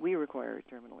 We require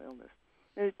terminal illness.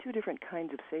 There are two different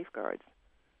kinds of safeguards,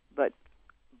 but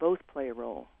both play a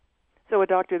role. So a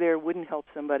doctor there wouldn't help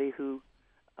somebody who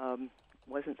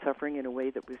wasn't suffering in a way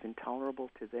that was intolerable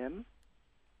to them.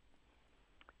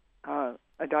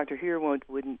 A doctor here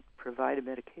wouldn't provide a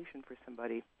medication for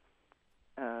somebody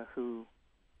who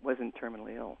wasn't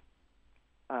terminally ill,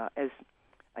 as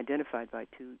identified by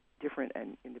two different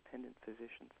and independent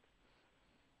physicians.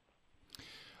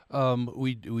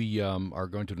 We are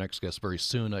going to the next guest very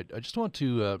soon. I just want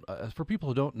to, for people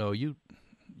who don't know, you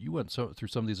went through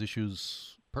some of these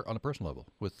issues on a personal level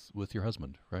with your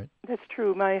husband, right? That's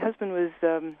true. My husband was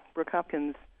Brooke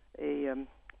Hopkins, a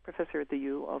professor at the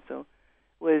U, also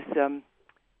was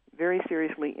very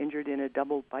seriously injured in a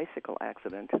double bicycle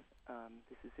accident.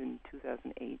 This is in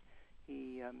 2008.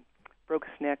 He broke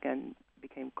his neck and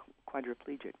became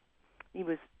quadriplegic. He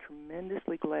was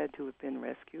tremendously glad to have been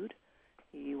rescued.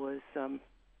 He was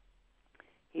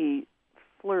he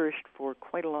flourished for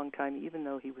quite a long time, even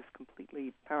though he was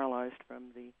completely paralyzed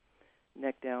from the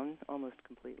neck down, almost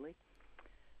completely.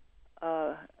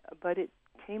 But it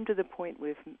came to the point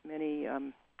with many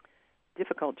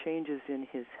difficult changes in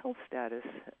his health status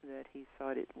that he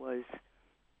thought it was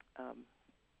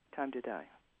time to die.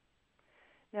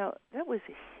 Now, that was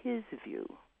his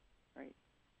view, right?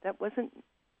 That wasn't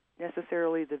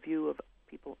necessarily the view of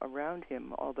people around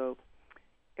him, although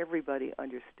everybody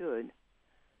understood.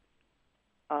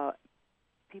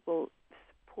 People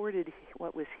supported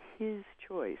what was his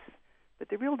choice. But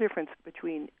the real difference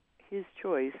between his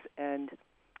choice and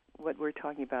what we're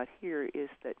talking about here is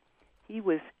that he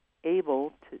was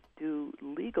able to do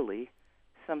legally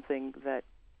something that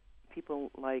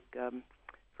people like,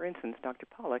 for instance, Dr.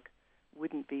 Pollack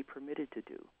wouldn't be permitted to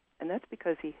do. And that's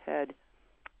because he had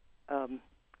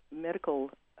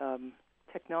medical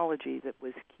technology that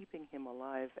was keeping him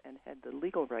alive and had the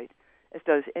legal right as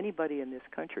does anybody in this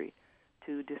country,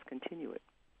 to discontinue it.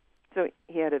 So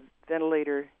he had a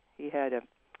ventilator, he had a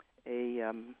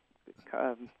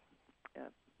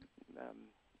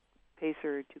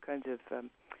pacer, two kinds of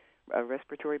a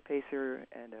respiratory pacer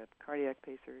and a cardiac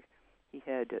pacer. He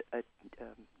had a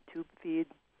tube feed,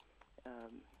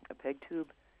 a peg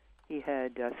tube. He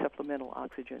had supplemental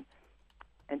oxygen.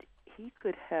 And he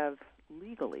could have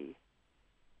legally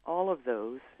all of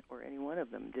those, or any one of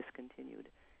them, discontinued,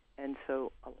 and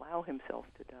so allow himself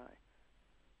to die,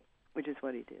 which is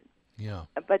what he did. Yeah.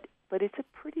 But it's a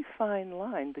pretty fine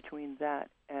line between that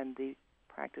and the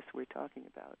practice we're talking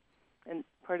about. And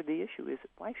part of the issue is,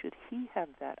 why should he have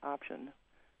that option,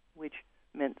 which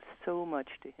meant so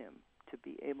much to him, to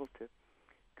be able to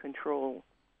control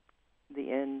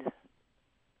the end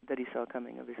that he saw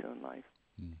coming of his own life?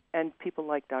 And people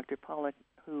like Dr. Pollack,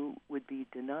 who would be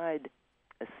denied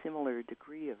a similar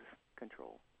degree of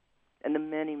control. And the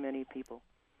many, many people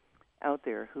out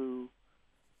there who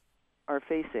are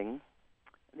facing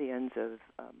the ends of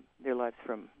their lives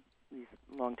from these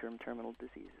long-term terminal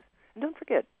diseases. And don't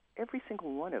forget, every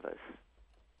single one of us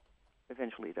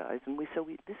eventually dies. And this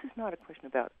is not a question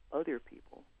about other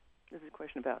people. This is a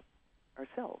question about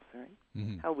ourselves, right?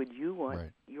 Mm-hmm. How would you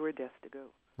want your death to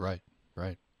go? Right.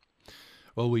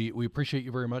 Well, we appreciate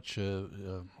you very much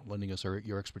lending us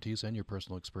your expertise and your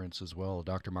personal experience as well.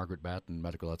 Dr. Margaret Batten,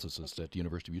 medical ethicist at the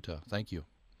University of Utah. Thank you.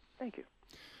 Thank you.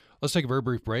 Let's take a very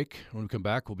brief break. When we come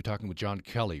back, we'll be talking with John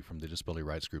Kelly from the disability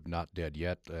rights group Not Dead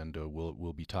Yet, and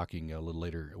we'll be talking a little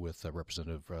later with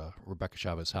Representative Rebecca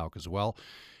Chavez-Houck as well.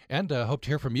 And hope to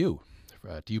hear from you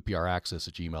at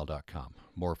upraccess@gmail.com.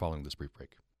 More following this brief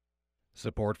break.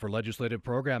 Support for legislative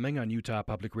programming on Utah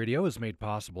Public Radio is made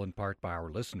possible in part by our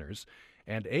listeners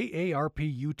and AARP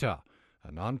Utah,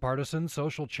 a nonpartisan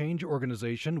social change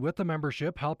organization with a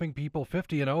membership helping people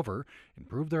 50 and over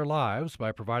improve their lives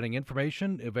by providing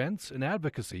information, events, and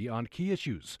advocacy on key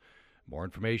issues. More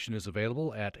information is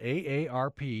available at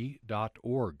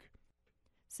aarp.org.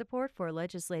 Support for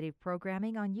legislative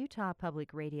programming on Utah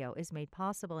Public Radio is made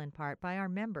possible in part by our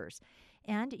members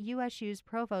and USU's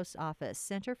Provost's Office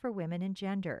Center for Women and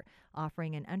Gender,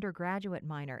 offering an undergraduate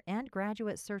minor and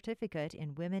graduate certificate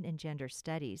in Women and Gender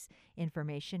Studies.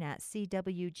 Information at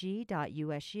cwg.usu.edu.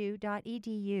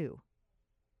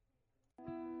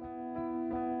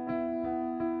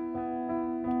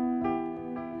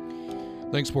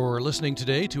 Thanks for listening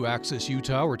today to Access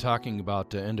Utah. We're talking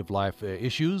about end-of-life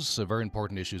issues, very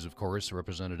important issues, of course.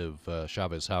 Representative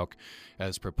Chavez-Houck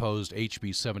has proposed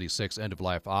HB 76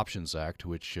 End-of-Life Options Act,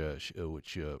 which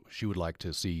she would like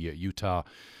to see Utah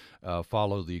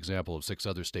follow the example of 6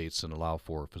 other states and allow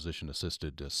for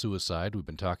physician-assisted suicide. We've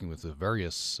been talking with the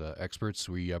various experts.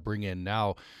 We bring in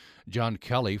now John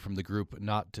Kelly from the group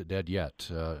Not Dead Yet.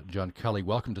 John Kelly,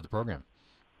 welcome to the program.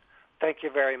 Thank you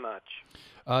very much.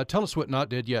 Tell us what Not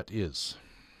Dead Yet is.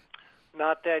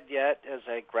 Not Dead Yet is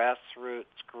a grassroots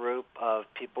group of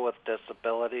people with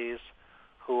disabilities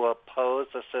who oppose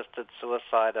assisted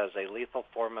suicide as a lethal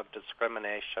form of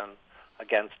discrimination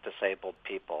against disabled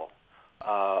people.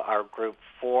 Our group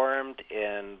formed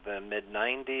in the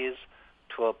mid-'90s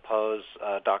to oppose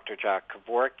Dr. Jack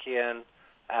Kevorkian,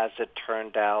 as it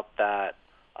turned out that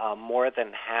more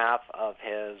than half of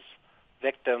his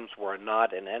victims were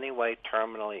not in any way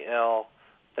terminally ill.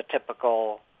 The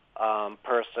typical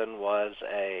person was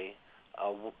a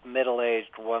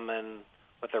middle-aged woman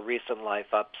with a recent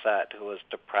life upset who was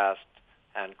depressed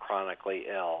and chronically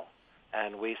ill.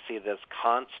 And we see this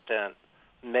constant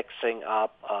mixing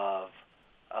up of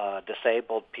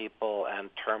disabled people and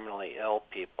terminally ill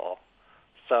people.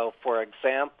 So, for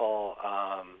example,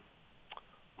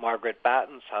 Margaret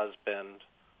Batten's husband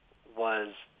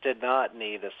did not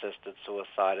need assisted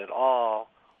suicide at all.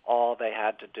 All they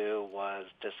had to do was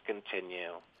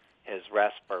discontinue his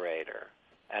respirator.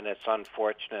 And it's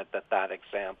unfortunate that that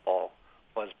example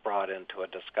was brought into a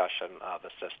discussion of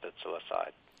assisted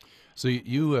suicide. So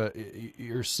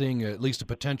you're seeing at least a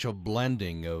potential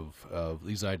blending of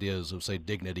these ideas of, say,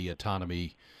 dignity,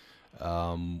 autonomy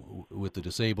with the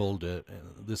disabled,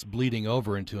 this bleeding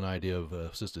over into an idea of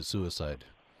assisted suicide.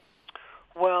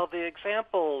 Well, the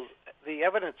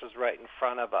evidence is right in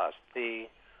front of us. The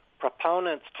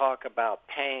proponents talk about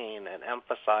pain and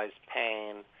emphasize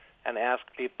pain and ask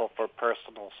people for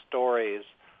personal stories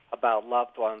about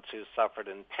loved ones who suffered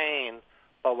in pain.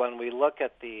 But when we look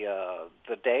at the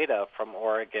data from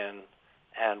Oregon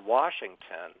and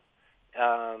Washington,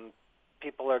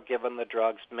 people are given the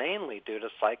drugs mainly due to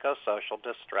psychosocial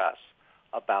distress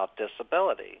about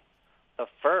disability. The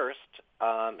first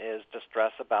is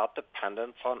distress about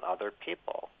dependence on other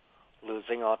people,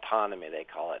 losing autonomy, they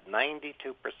call it,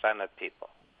 92% of people.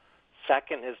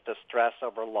 Second is distress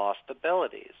over lost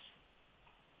abilities,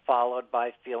 followed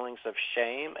by feelings of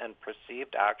shame and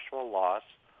perceived actual loss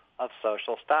of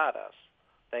social status.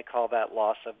 They call that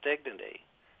loss of dignity.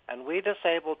 And we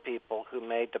disabled people who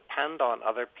may depend on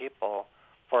other people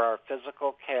for our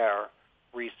physical care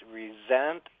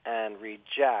resent and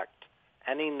reject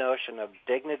any notion of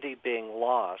dignity being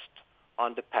lost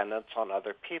on dependence on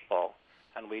other people.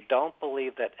 And we don't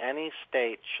believe that any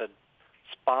state should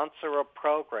sponsor a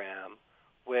program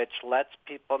which lets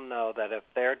people know that if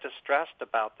they're distressed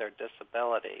about their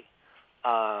disability,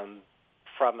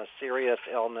 from a serious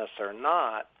illness or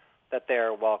not, that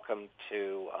they're welcome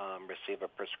to receive a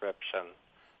prescription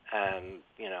and,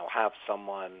 have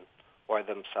someone or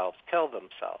themselves kill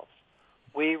themselves.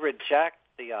 We reject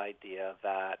the idea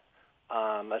that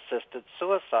assisted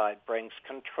suicide brings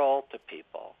control to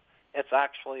people. It's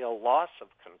actually a loss of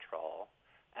control.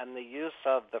 And the use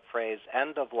of the phrase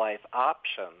end-of-life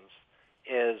options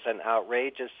is an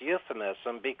outrageous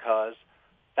euphemism because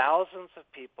thousands of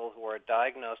people who are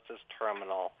diagnosed as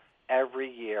terminal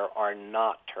every year are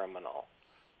not terminal.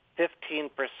 15%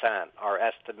 are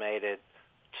estimated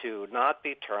to not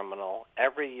be terminal.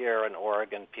 Every year in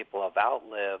Oregon, people have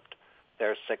outlived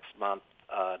their 6-month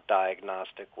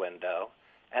diagnostic window.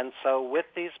 And so with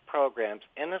these programs,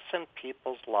 innocent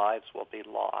people's lives will be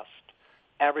lost.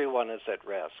 Everyone is at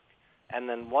risk. And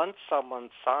then once someone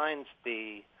signs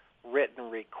the written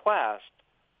request,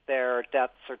 their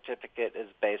death certificate is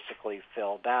basically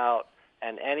filled out,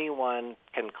 and anyone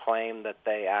can claim that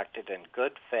they acted in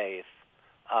good faith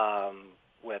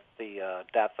with the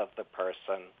death of the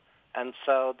person. And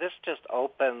so this just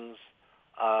opens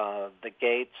the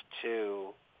gates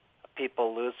to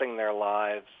people losing their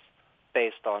lives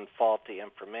based on faulty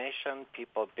information,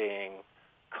 people being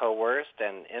coerced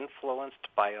and influenced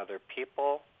by other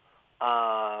people,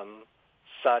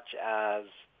 such as,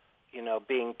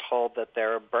 being told that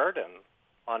they're a burden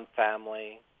on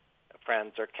family,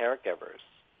 friends, or caregivers.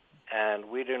 And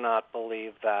we do not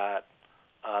believe that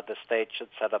the state should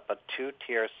set up a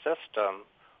two-tier system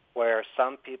where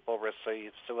some people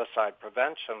receive suicide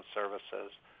prevention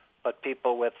services, but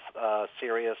people with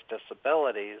serious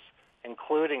disabilities,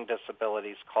 including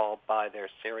disabilities caused by their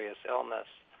serious illness,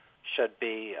 should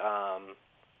be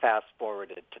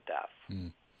fast-forwarded to death.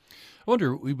 I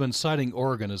wonder, we've been citing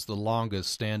Oregon as the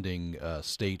longest-standing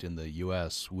state in the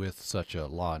U.S. with such a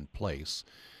law in place.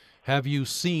 Have you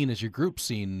seen, as your group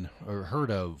seen or heard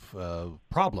of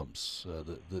problems? We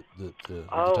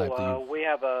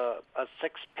have a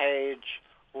 6-page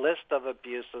list of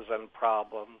abuses and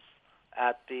problems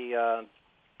at the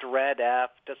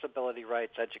DRED-F, Disability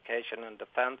Rights Education and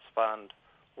Defense Fund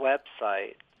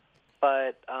website.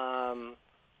 But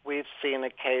we've seen a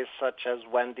case such as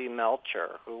Wendy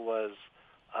Melcher, who was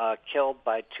killed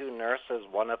by 2 nurses,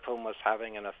 one of whom was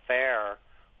having an affair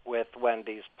with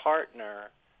Wendy's partner,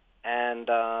 and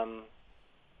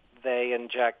they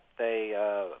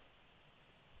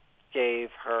gave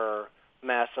her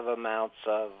massive amounts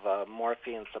of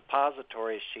morphine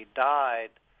suppositories. She died,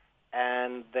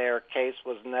 and their case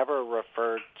was never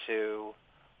referred to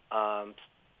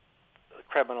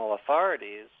criminal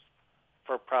authorities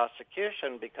for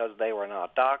prosecution because they were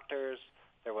not doctors,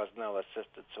 there was no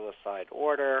assisted suicide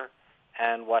order,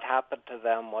 and what happened to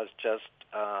them was just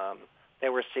they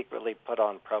were secretly put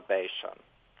on probation.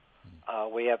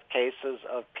 We have cases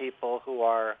of people who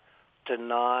are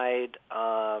denied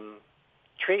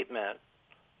treatment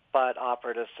but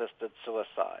offered assisted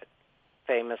suicide.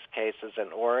 Famous cases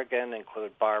in Oregon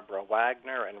include Barbara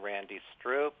Wagner and Randy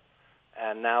Stroop,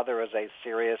 and now there is a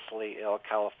seriously ill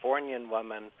Californian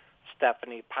woman,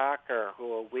 Stephanie Packer,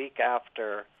 who a week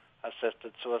after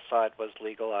assisted suicide was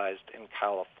legalized in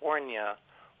California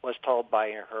was told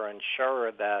by her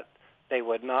insurer that they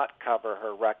would not cover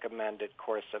her recommended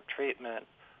course of treatment,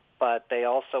 but they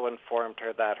also informed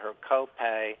her that her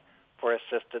copay for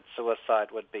assisted suicide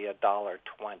would be $1.20.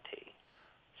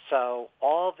 So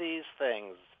all these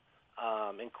things,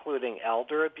 including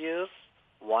elder abuse,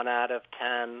 1 out of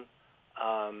 10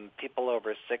 people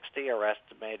over 60 are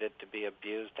estimated to be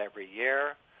abused every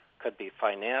year. Could be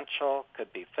financial,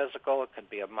 could be physical, it could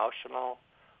be emotional.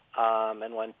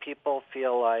 And when people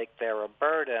feel like they're a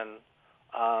burden,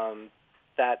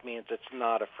 that means it's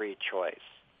not a free choice.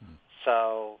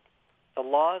 So the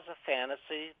law is a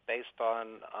fantasy based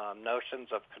on notions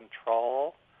of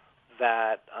control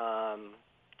that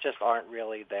just aren't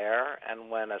really there. And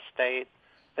when a state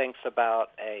thinks about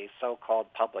a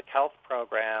so-called public health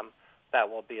program that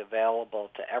will be available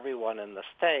to everyone in the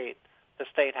state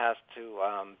has to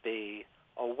be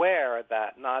aware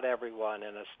that not everyone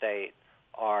in a state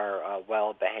are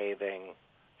well-behaving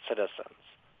citizens.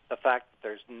 The fact that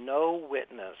there's no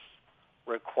witness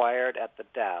required at the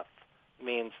death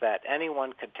means that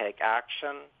anyone could take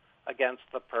action against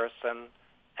the person,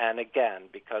 and again,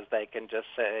 because they can just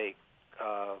say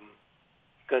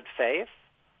good faith,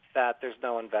 that there's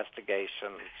no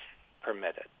investigations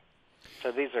permitted.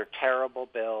 So these are terrible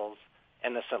bills.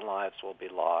 Innocent lives will be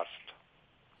lost.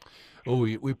 Oh,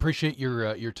 we appreciate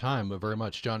your time very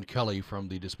much. John Kelly from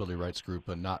the disability rights group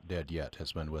Not Dead Yet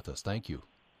has been with us. Thank you.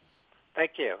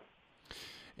 Thank you.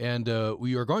 And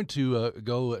we are going to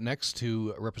go next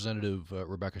to Representative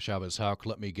Rebecca Chavez-Houck.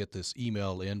 Let me get this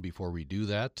email in before we do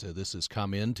that. This has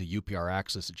come in to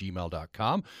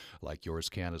upraccess@gmail.com, like yours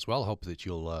can as well. Hope that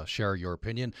you'll share your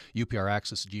opinion.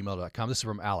 upraccess@gmail.com. This is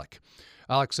from Alec.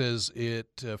 Alec says,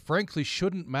 it frankly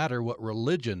shouldn't matter what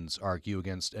religions argue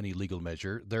against any legal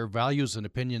measure. Their values and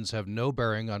opinions have no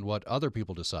bearing on what other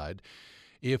people decide.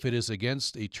 If it is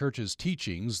against a church's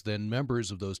teachings, then members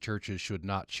of those churches should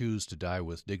not choose to die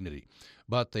with dignity.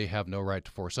 But they have no right to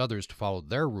force others to follow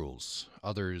their rules.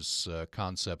 Others'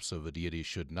 concepts of a deity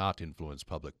should not influence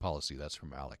public policy. That's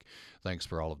from Alec. Thanks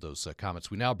for all of those comments.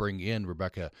 We now bring in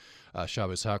Rebecca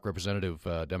Chavez-Houck, Representative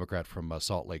Democrat from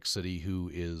Salt Lake City,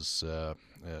 who is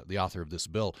the author of this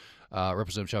bill.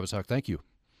 Representative Chavez-Houck, thank you.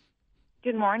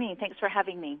 Good morning. Thanks for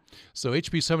having me. So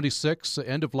HB 76,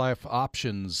 End-of-Life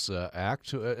Options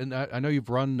Act, and I know you've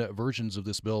run versions of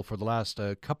this bill for the last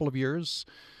couple of years.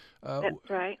 That's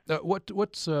right. What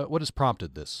has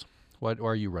prompted this? Why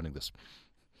are you running this?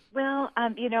 Well, I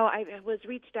was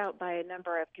reached out by a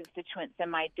number of constituents in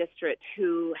my district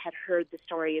who had heard the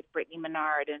story of Brittany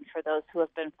Menard, and for those who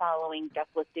have been following death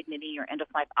with dignity or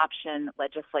end-of-life option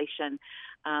legislation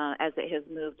as it has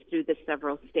moved through the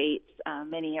several states,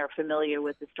 many are familiar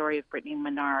with the story of Brittany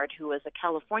Menard, who was a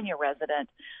California resident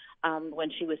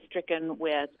when she was stricken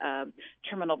with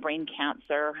terminal brain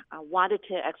cancer, wanted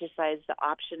to exercise the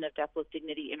option of death with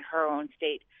dignity in her own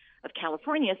state of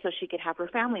California so she could have her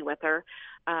family with her,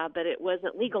 but it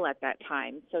wasn't legal at that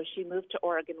time. So she moved to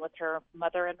Oregon with her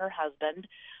mother and her husband,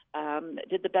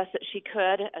 did the best that she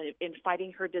could in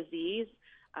fighting her disease,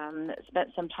 spent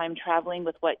some time traveling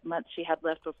with what months she had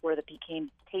left before the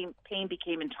pain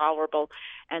became intolerable,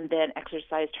 and then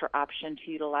exercised her option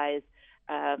to utilize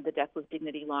the death with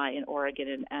dignity law in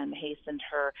Oregon and hastened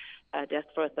her death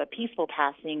with a peaceful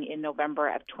passing in November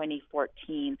of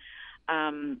 2014.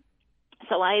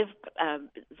 So I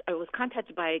was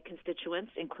contacted by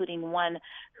constituents, including one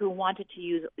who wanted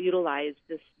to utilize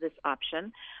this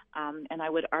option, and I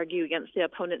would argue against the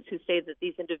opponents who say that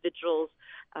these individuals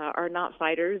are not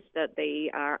fighters, that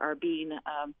they are being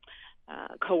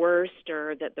coerced,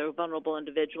 or that they're vulnerable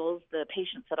individuals. The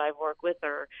patients that I've worked with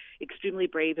are extremely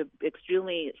brave,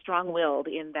 extremely strong-willed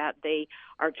in that they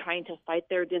are trying to fight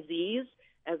their disease.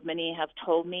 As many have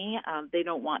told me, they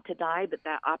don't want to die, but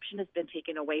that option has been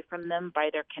taken away from them by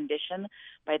their condition,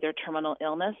 by their terminal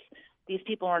illness. These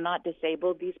people are not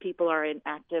disabled. These people are in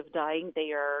active dying. They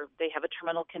have a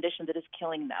terminal condition that is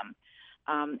killing them,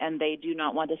 and they do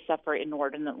not want to suffer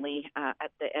inordinately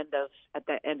at the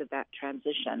end of that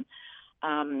transition.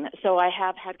 So I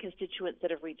have had constituents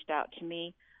that have reached out to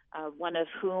me. One of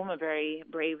whom, a very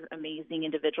brave, amazing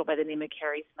individual by the name of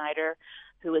Carrie Snyder,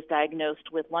 who was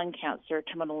diagnosed with lung cancer,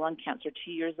 terminal lung cancer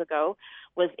 2 years ago,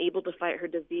 was able to fight her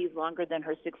disease longer than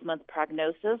her 6-month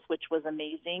prognosis, which was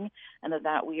amazing, and of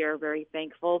that we are very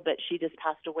thankful, but she just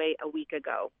passed away a week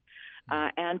ago.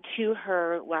 And to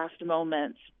her last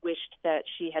moments, wished that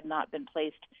she had not been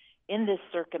placed in this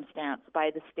circumstance by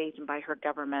the state and by her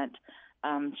government.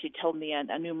 She told me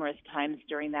numerous times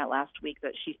during that last week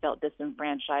that she felt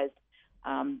disenfranchised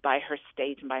by her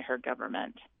state and by her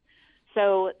government.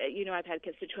 So, I've had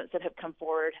constituents that have come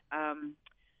forward.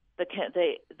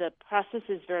 The process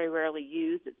is very rarely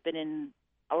used. It's been in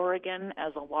Oregon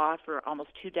as a law for almost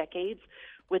 2 decades.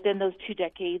 Within those 2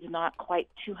 decades, not quite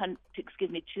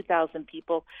 2,000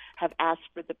 people have asked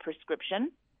for the prescription.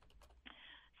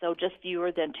 So just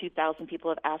fewer than 2,000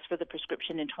 people have asked for the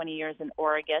prescription in 20 years in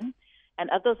Oregon. And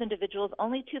of those individuals,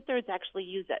 only 2/3 actually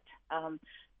use it.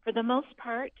 For the most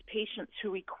part, patients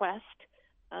who request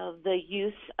the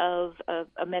use of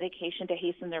a medication to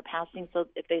hasten their passing, so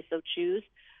if they so choose,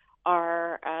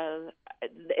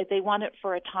 if they want it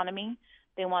for autonomy,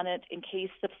 they want it in case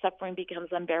the suffering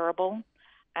becomes unbearable.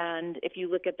 And if you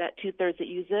look at that 2/3 that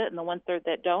use it and the 1/3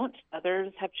 that don't,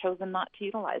 others have chosen not to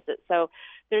utilize it. So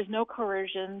there's no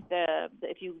coercion.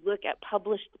 If you look at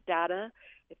published data,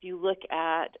 if you look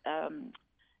at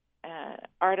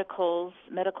articles,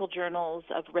 medical journals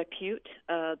of repute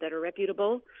that are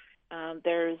reputable,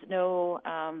 there's no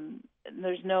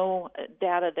there's no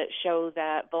data that show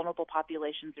that vulnerable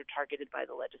populations are targeted by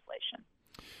the legislation.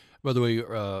 By the way,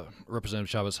 Representative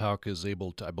Chavez-Houck is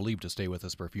able to, I believe, to stay with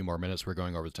us for a few more minutes. We're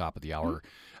going over the top of the hour.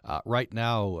 Right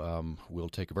now, we'll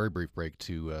take a very brief break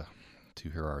to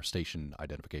hear our station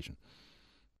identification.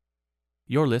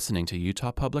 You're listening to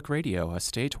Utah Public Radio, a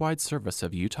statewide service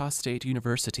of Utah State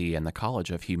University and the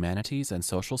College of Humanities and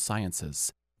Social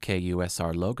Sciences.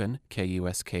 KUSR Logan,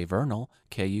 KUSK Vernal,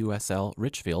 KUSL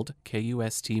Richfield,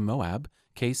 KUST Moab,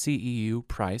 KCEU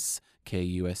Price,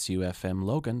 KUSU-FM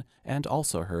Logan, and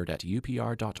also heard at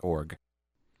upr.org.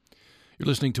 You're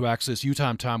listening to Access Utah.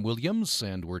 I'm Tom Williams,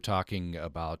 and we're talking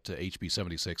about HB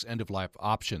 76, End-of-Life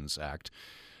Options Act,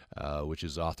 which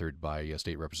is authored by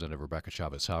State Representative Rebecca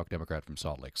Chavez-Houck, Democrat from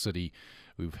Salt Lake City.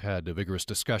 We've had a vigorous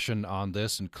discussion on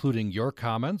this, including your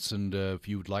comments, and if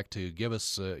you'd like to give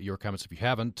us your comments, if you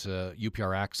haven't,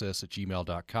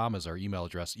 upraccess@gmail.com is our email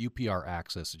address,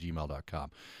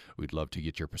 upraccess@gmail.com. We'd love to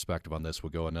get your perspective on this. We'll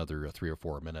go another 3 or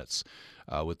 4 minutes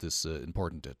with this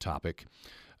important topic.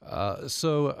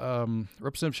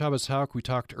 Representative Chavez-Houck, we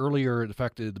talked earlier, in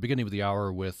fact, at the beginning of the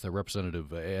hour with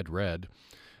Representative Ed Redd,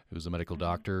 who's a medical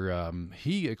doctor.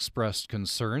 He expressed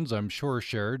concerns, I'm sure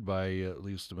shared by at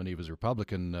least many of his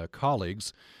Republican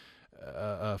colleagues,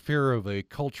 a fear of a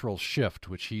cultural shift,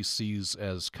 which he sees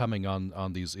as coming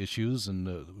on these issues,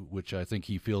 and which I think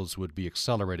he feels would be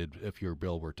accelerated if your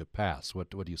bill were to pass. What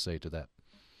do you say to that?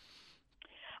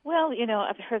 Well,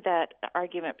 I've heard that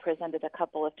argument presented a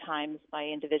couple of times by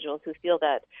individuals who feel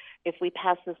that if we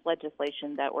pass this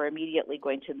legislation that we're immediately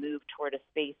going to move toward a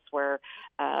space where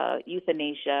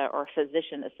euthanasia or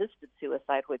physician-assisted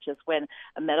suicide, which is when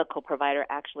a medical provider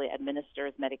actually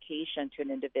administers medication to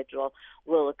an individual,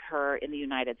 will occur in the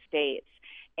United States.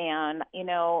 And,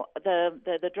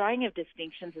 the drawing of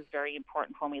distinctions is very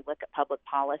important when we look at public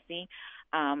policy.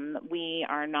 We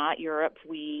are not Europe.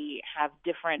 We have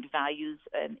different values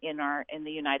in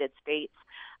the United States.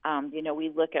 We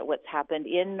look at what's happened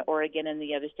in Oregon and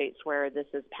the other states where this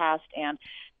is passed, and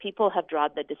people have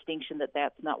drawn the distinction that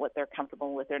that's not what they're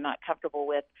comfortable with. They're not comfortable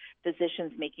with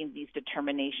physicians making these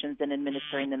determinations and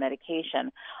administering the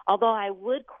medication. Although I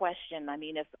would question,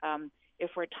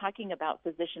 if we're talking about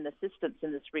physician assistance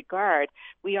in this regard,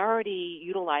 we already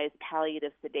utilize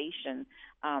palliative sedation.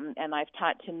 And I've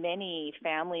talked to many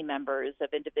family members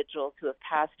of individuals who have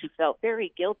passed who felt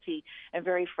very guilty and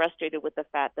very frustrated with the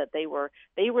fact that they were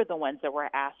the ones that were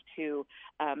asked to,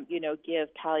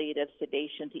 give palliative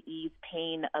sedation to ease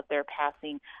pain of their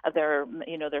passing, of their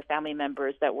family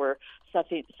members that were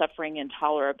suffering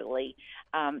intolerably,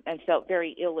 and felt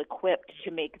very ill-equipped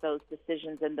to make those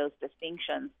decisions and those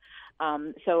distinctions.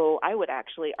 So I would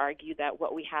actually argue that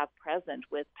what we have present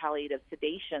with palliative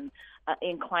sedation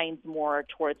inclines more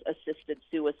towards assisted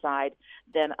suicide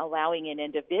than allowing an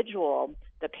individual,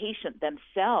 the patient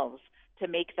themselves, to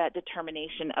make that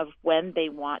determination of when they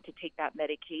want to take that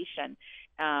medication.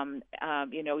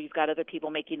 You've got other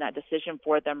people making that decision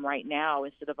for them right now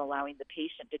instead of allowing the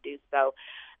patient to do so.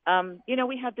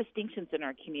 We have distinctions in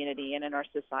our community and in our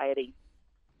society.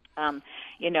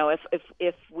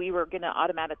 If we were going to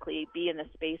automatically be in a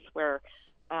space where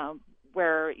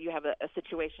you have a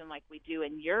situation like we do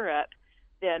in Europe,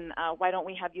 then why don't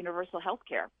we have universal health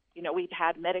care? We've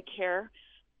had Medicare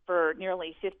for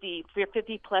nearly 50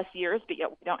 plus years, but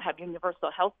yet we don't have universal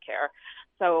health care.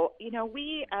 So,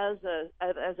 we as a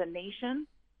nation,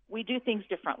 we do things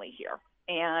differently here.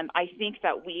 And I think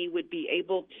that we would be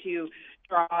able to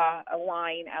draw a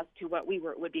line as to what we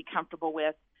would be comfortable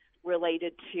with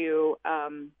related to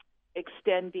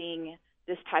extending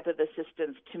this type of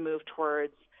assistance to move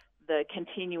towards the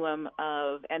continuum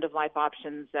of end-of-life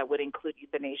options that would include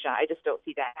euthanasia. I just don't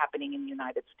see that happening in the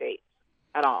United States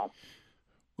at all.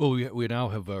 Well, we now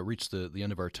have reached the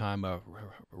end of our time.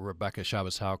 Rebecca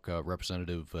Chavez-Houck,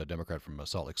 Representative Democrat from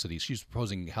Salt Lake City, she's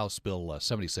proposing House Bill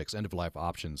 76, End-of-Life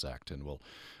Options Act, and we'll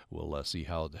see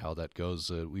how that goes.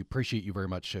 We appreciate you very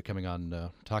much coming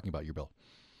on talking about your bill.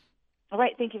 All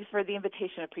right. Thank you for the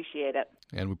invitation. Appreciate it.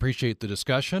 And we appreciate the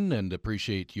discussion and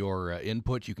appreciate your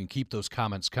input. You can keep those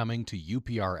comments coming to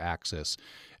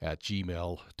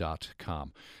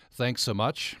upraccess@gmail.com. Thanks so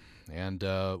much. And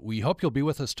we hope you'll be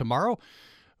with us tomorrow.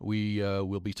 We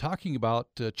will be talking about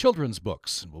children's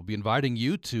books. We'll be inviting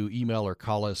you to email or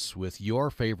call us with your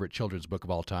favorite children's book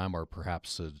of all time, or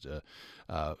perhaps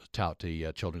tout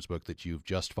a children's book that you've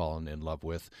just fallen in love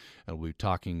with. And we'll be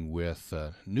talking with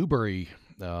Newbery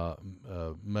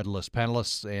medalist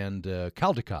panelists and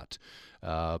Caldecott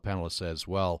panelists as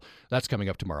well. That's coming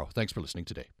up tomorrow. Thanks for listening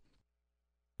today.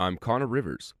 I'm Connor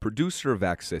Rivers, producer of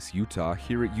Access Utah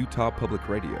here at Utah Public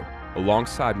Radio.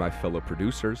 Alongside my fellow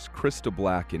producers, Krista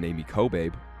Black and Amy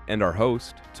Kobabe, and our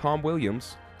host, Tom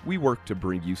Williams, we work to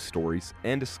bring you stories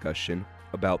and discussion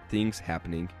about things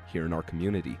happening here in our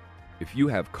community. If you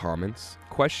have comments,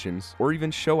 questions, or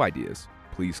even show ideas,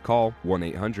 please call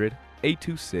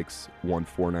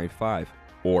 1-800-826-1495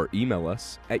 or email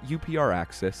us at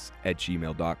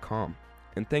upraccess@gmail.com.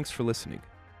 And thanks for listening.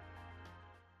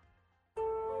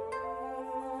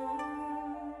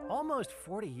 Almost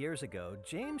 40 years ago,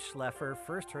 James Schleffer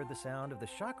first heard the sound of the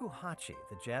shakuhachi,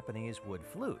 the Japanese wood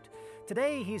flute.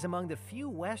 Today, he's among the few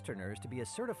Westerners to be a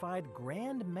certified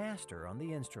Grand Master on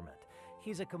the instrument.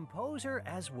 He's a composer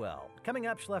as well. Coming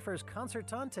up, Schleffer's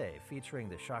Concertante featuring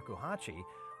the shakuhachi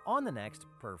on the next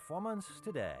Performance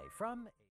Today from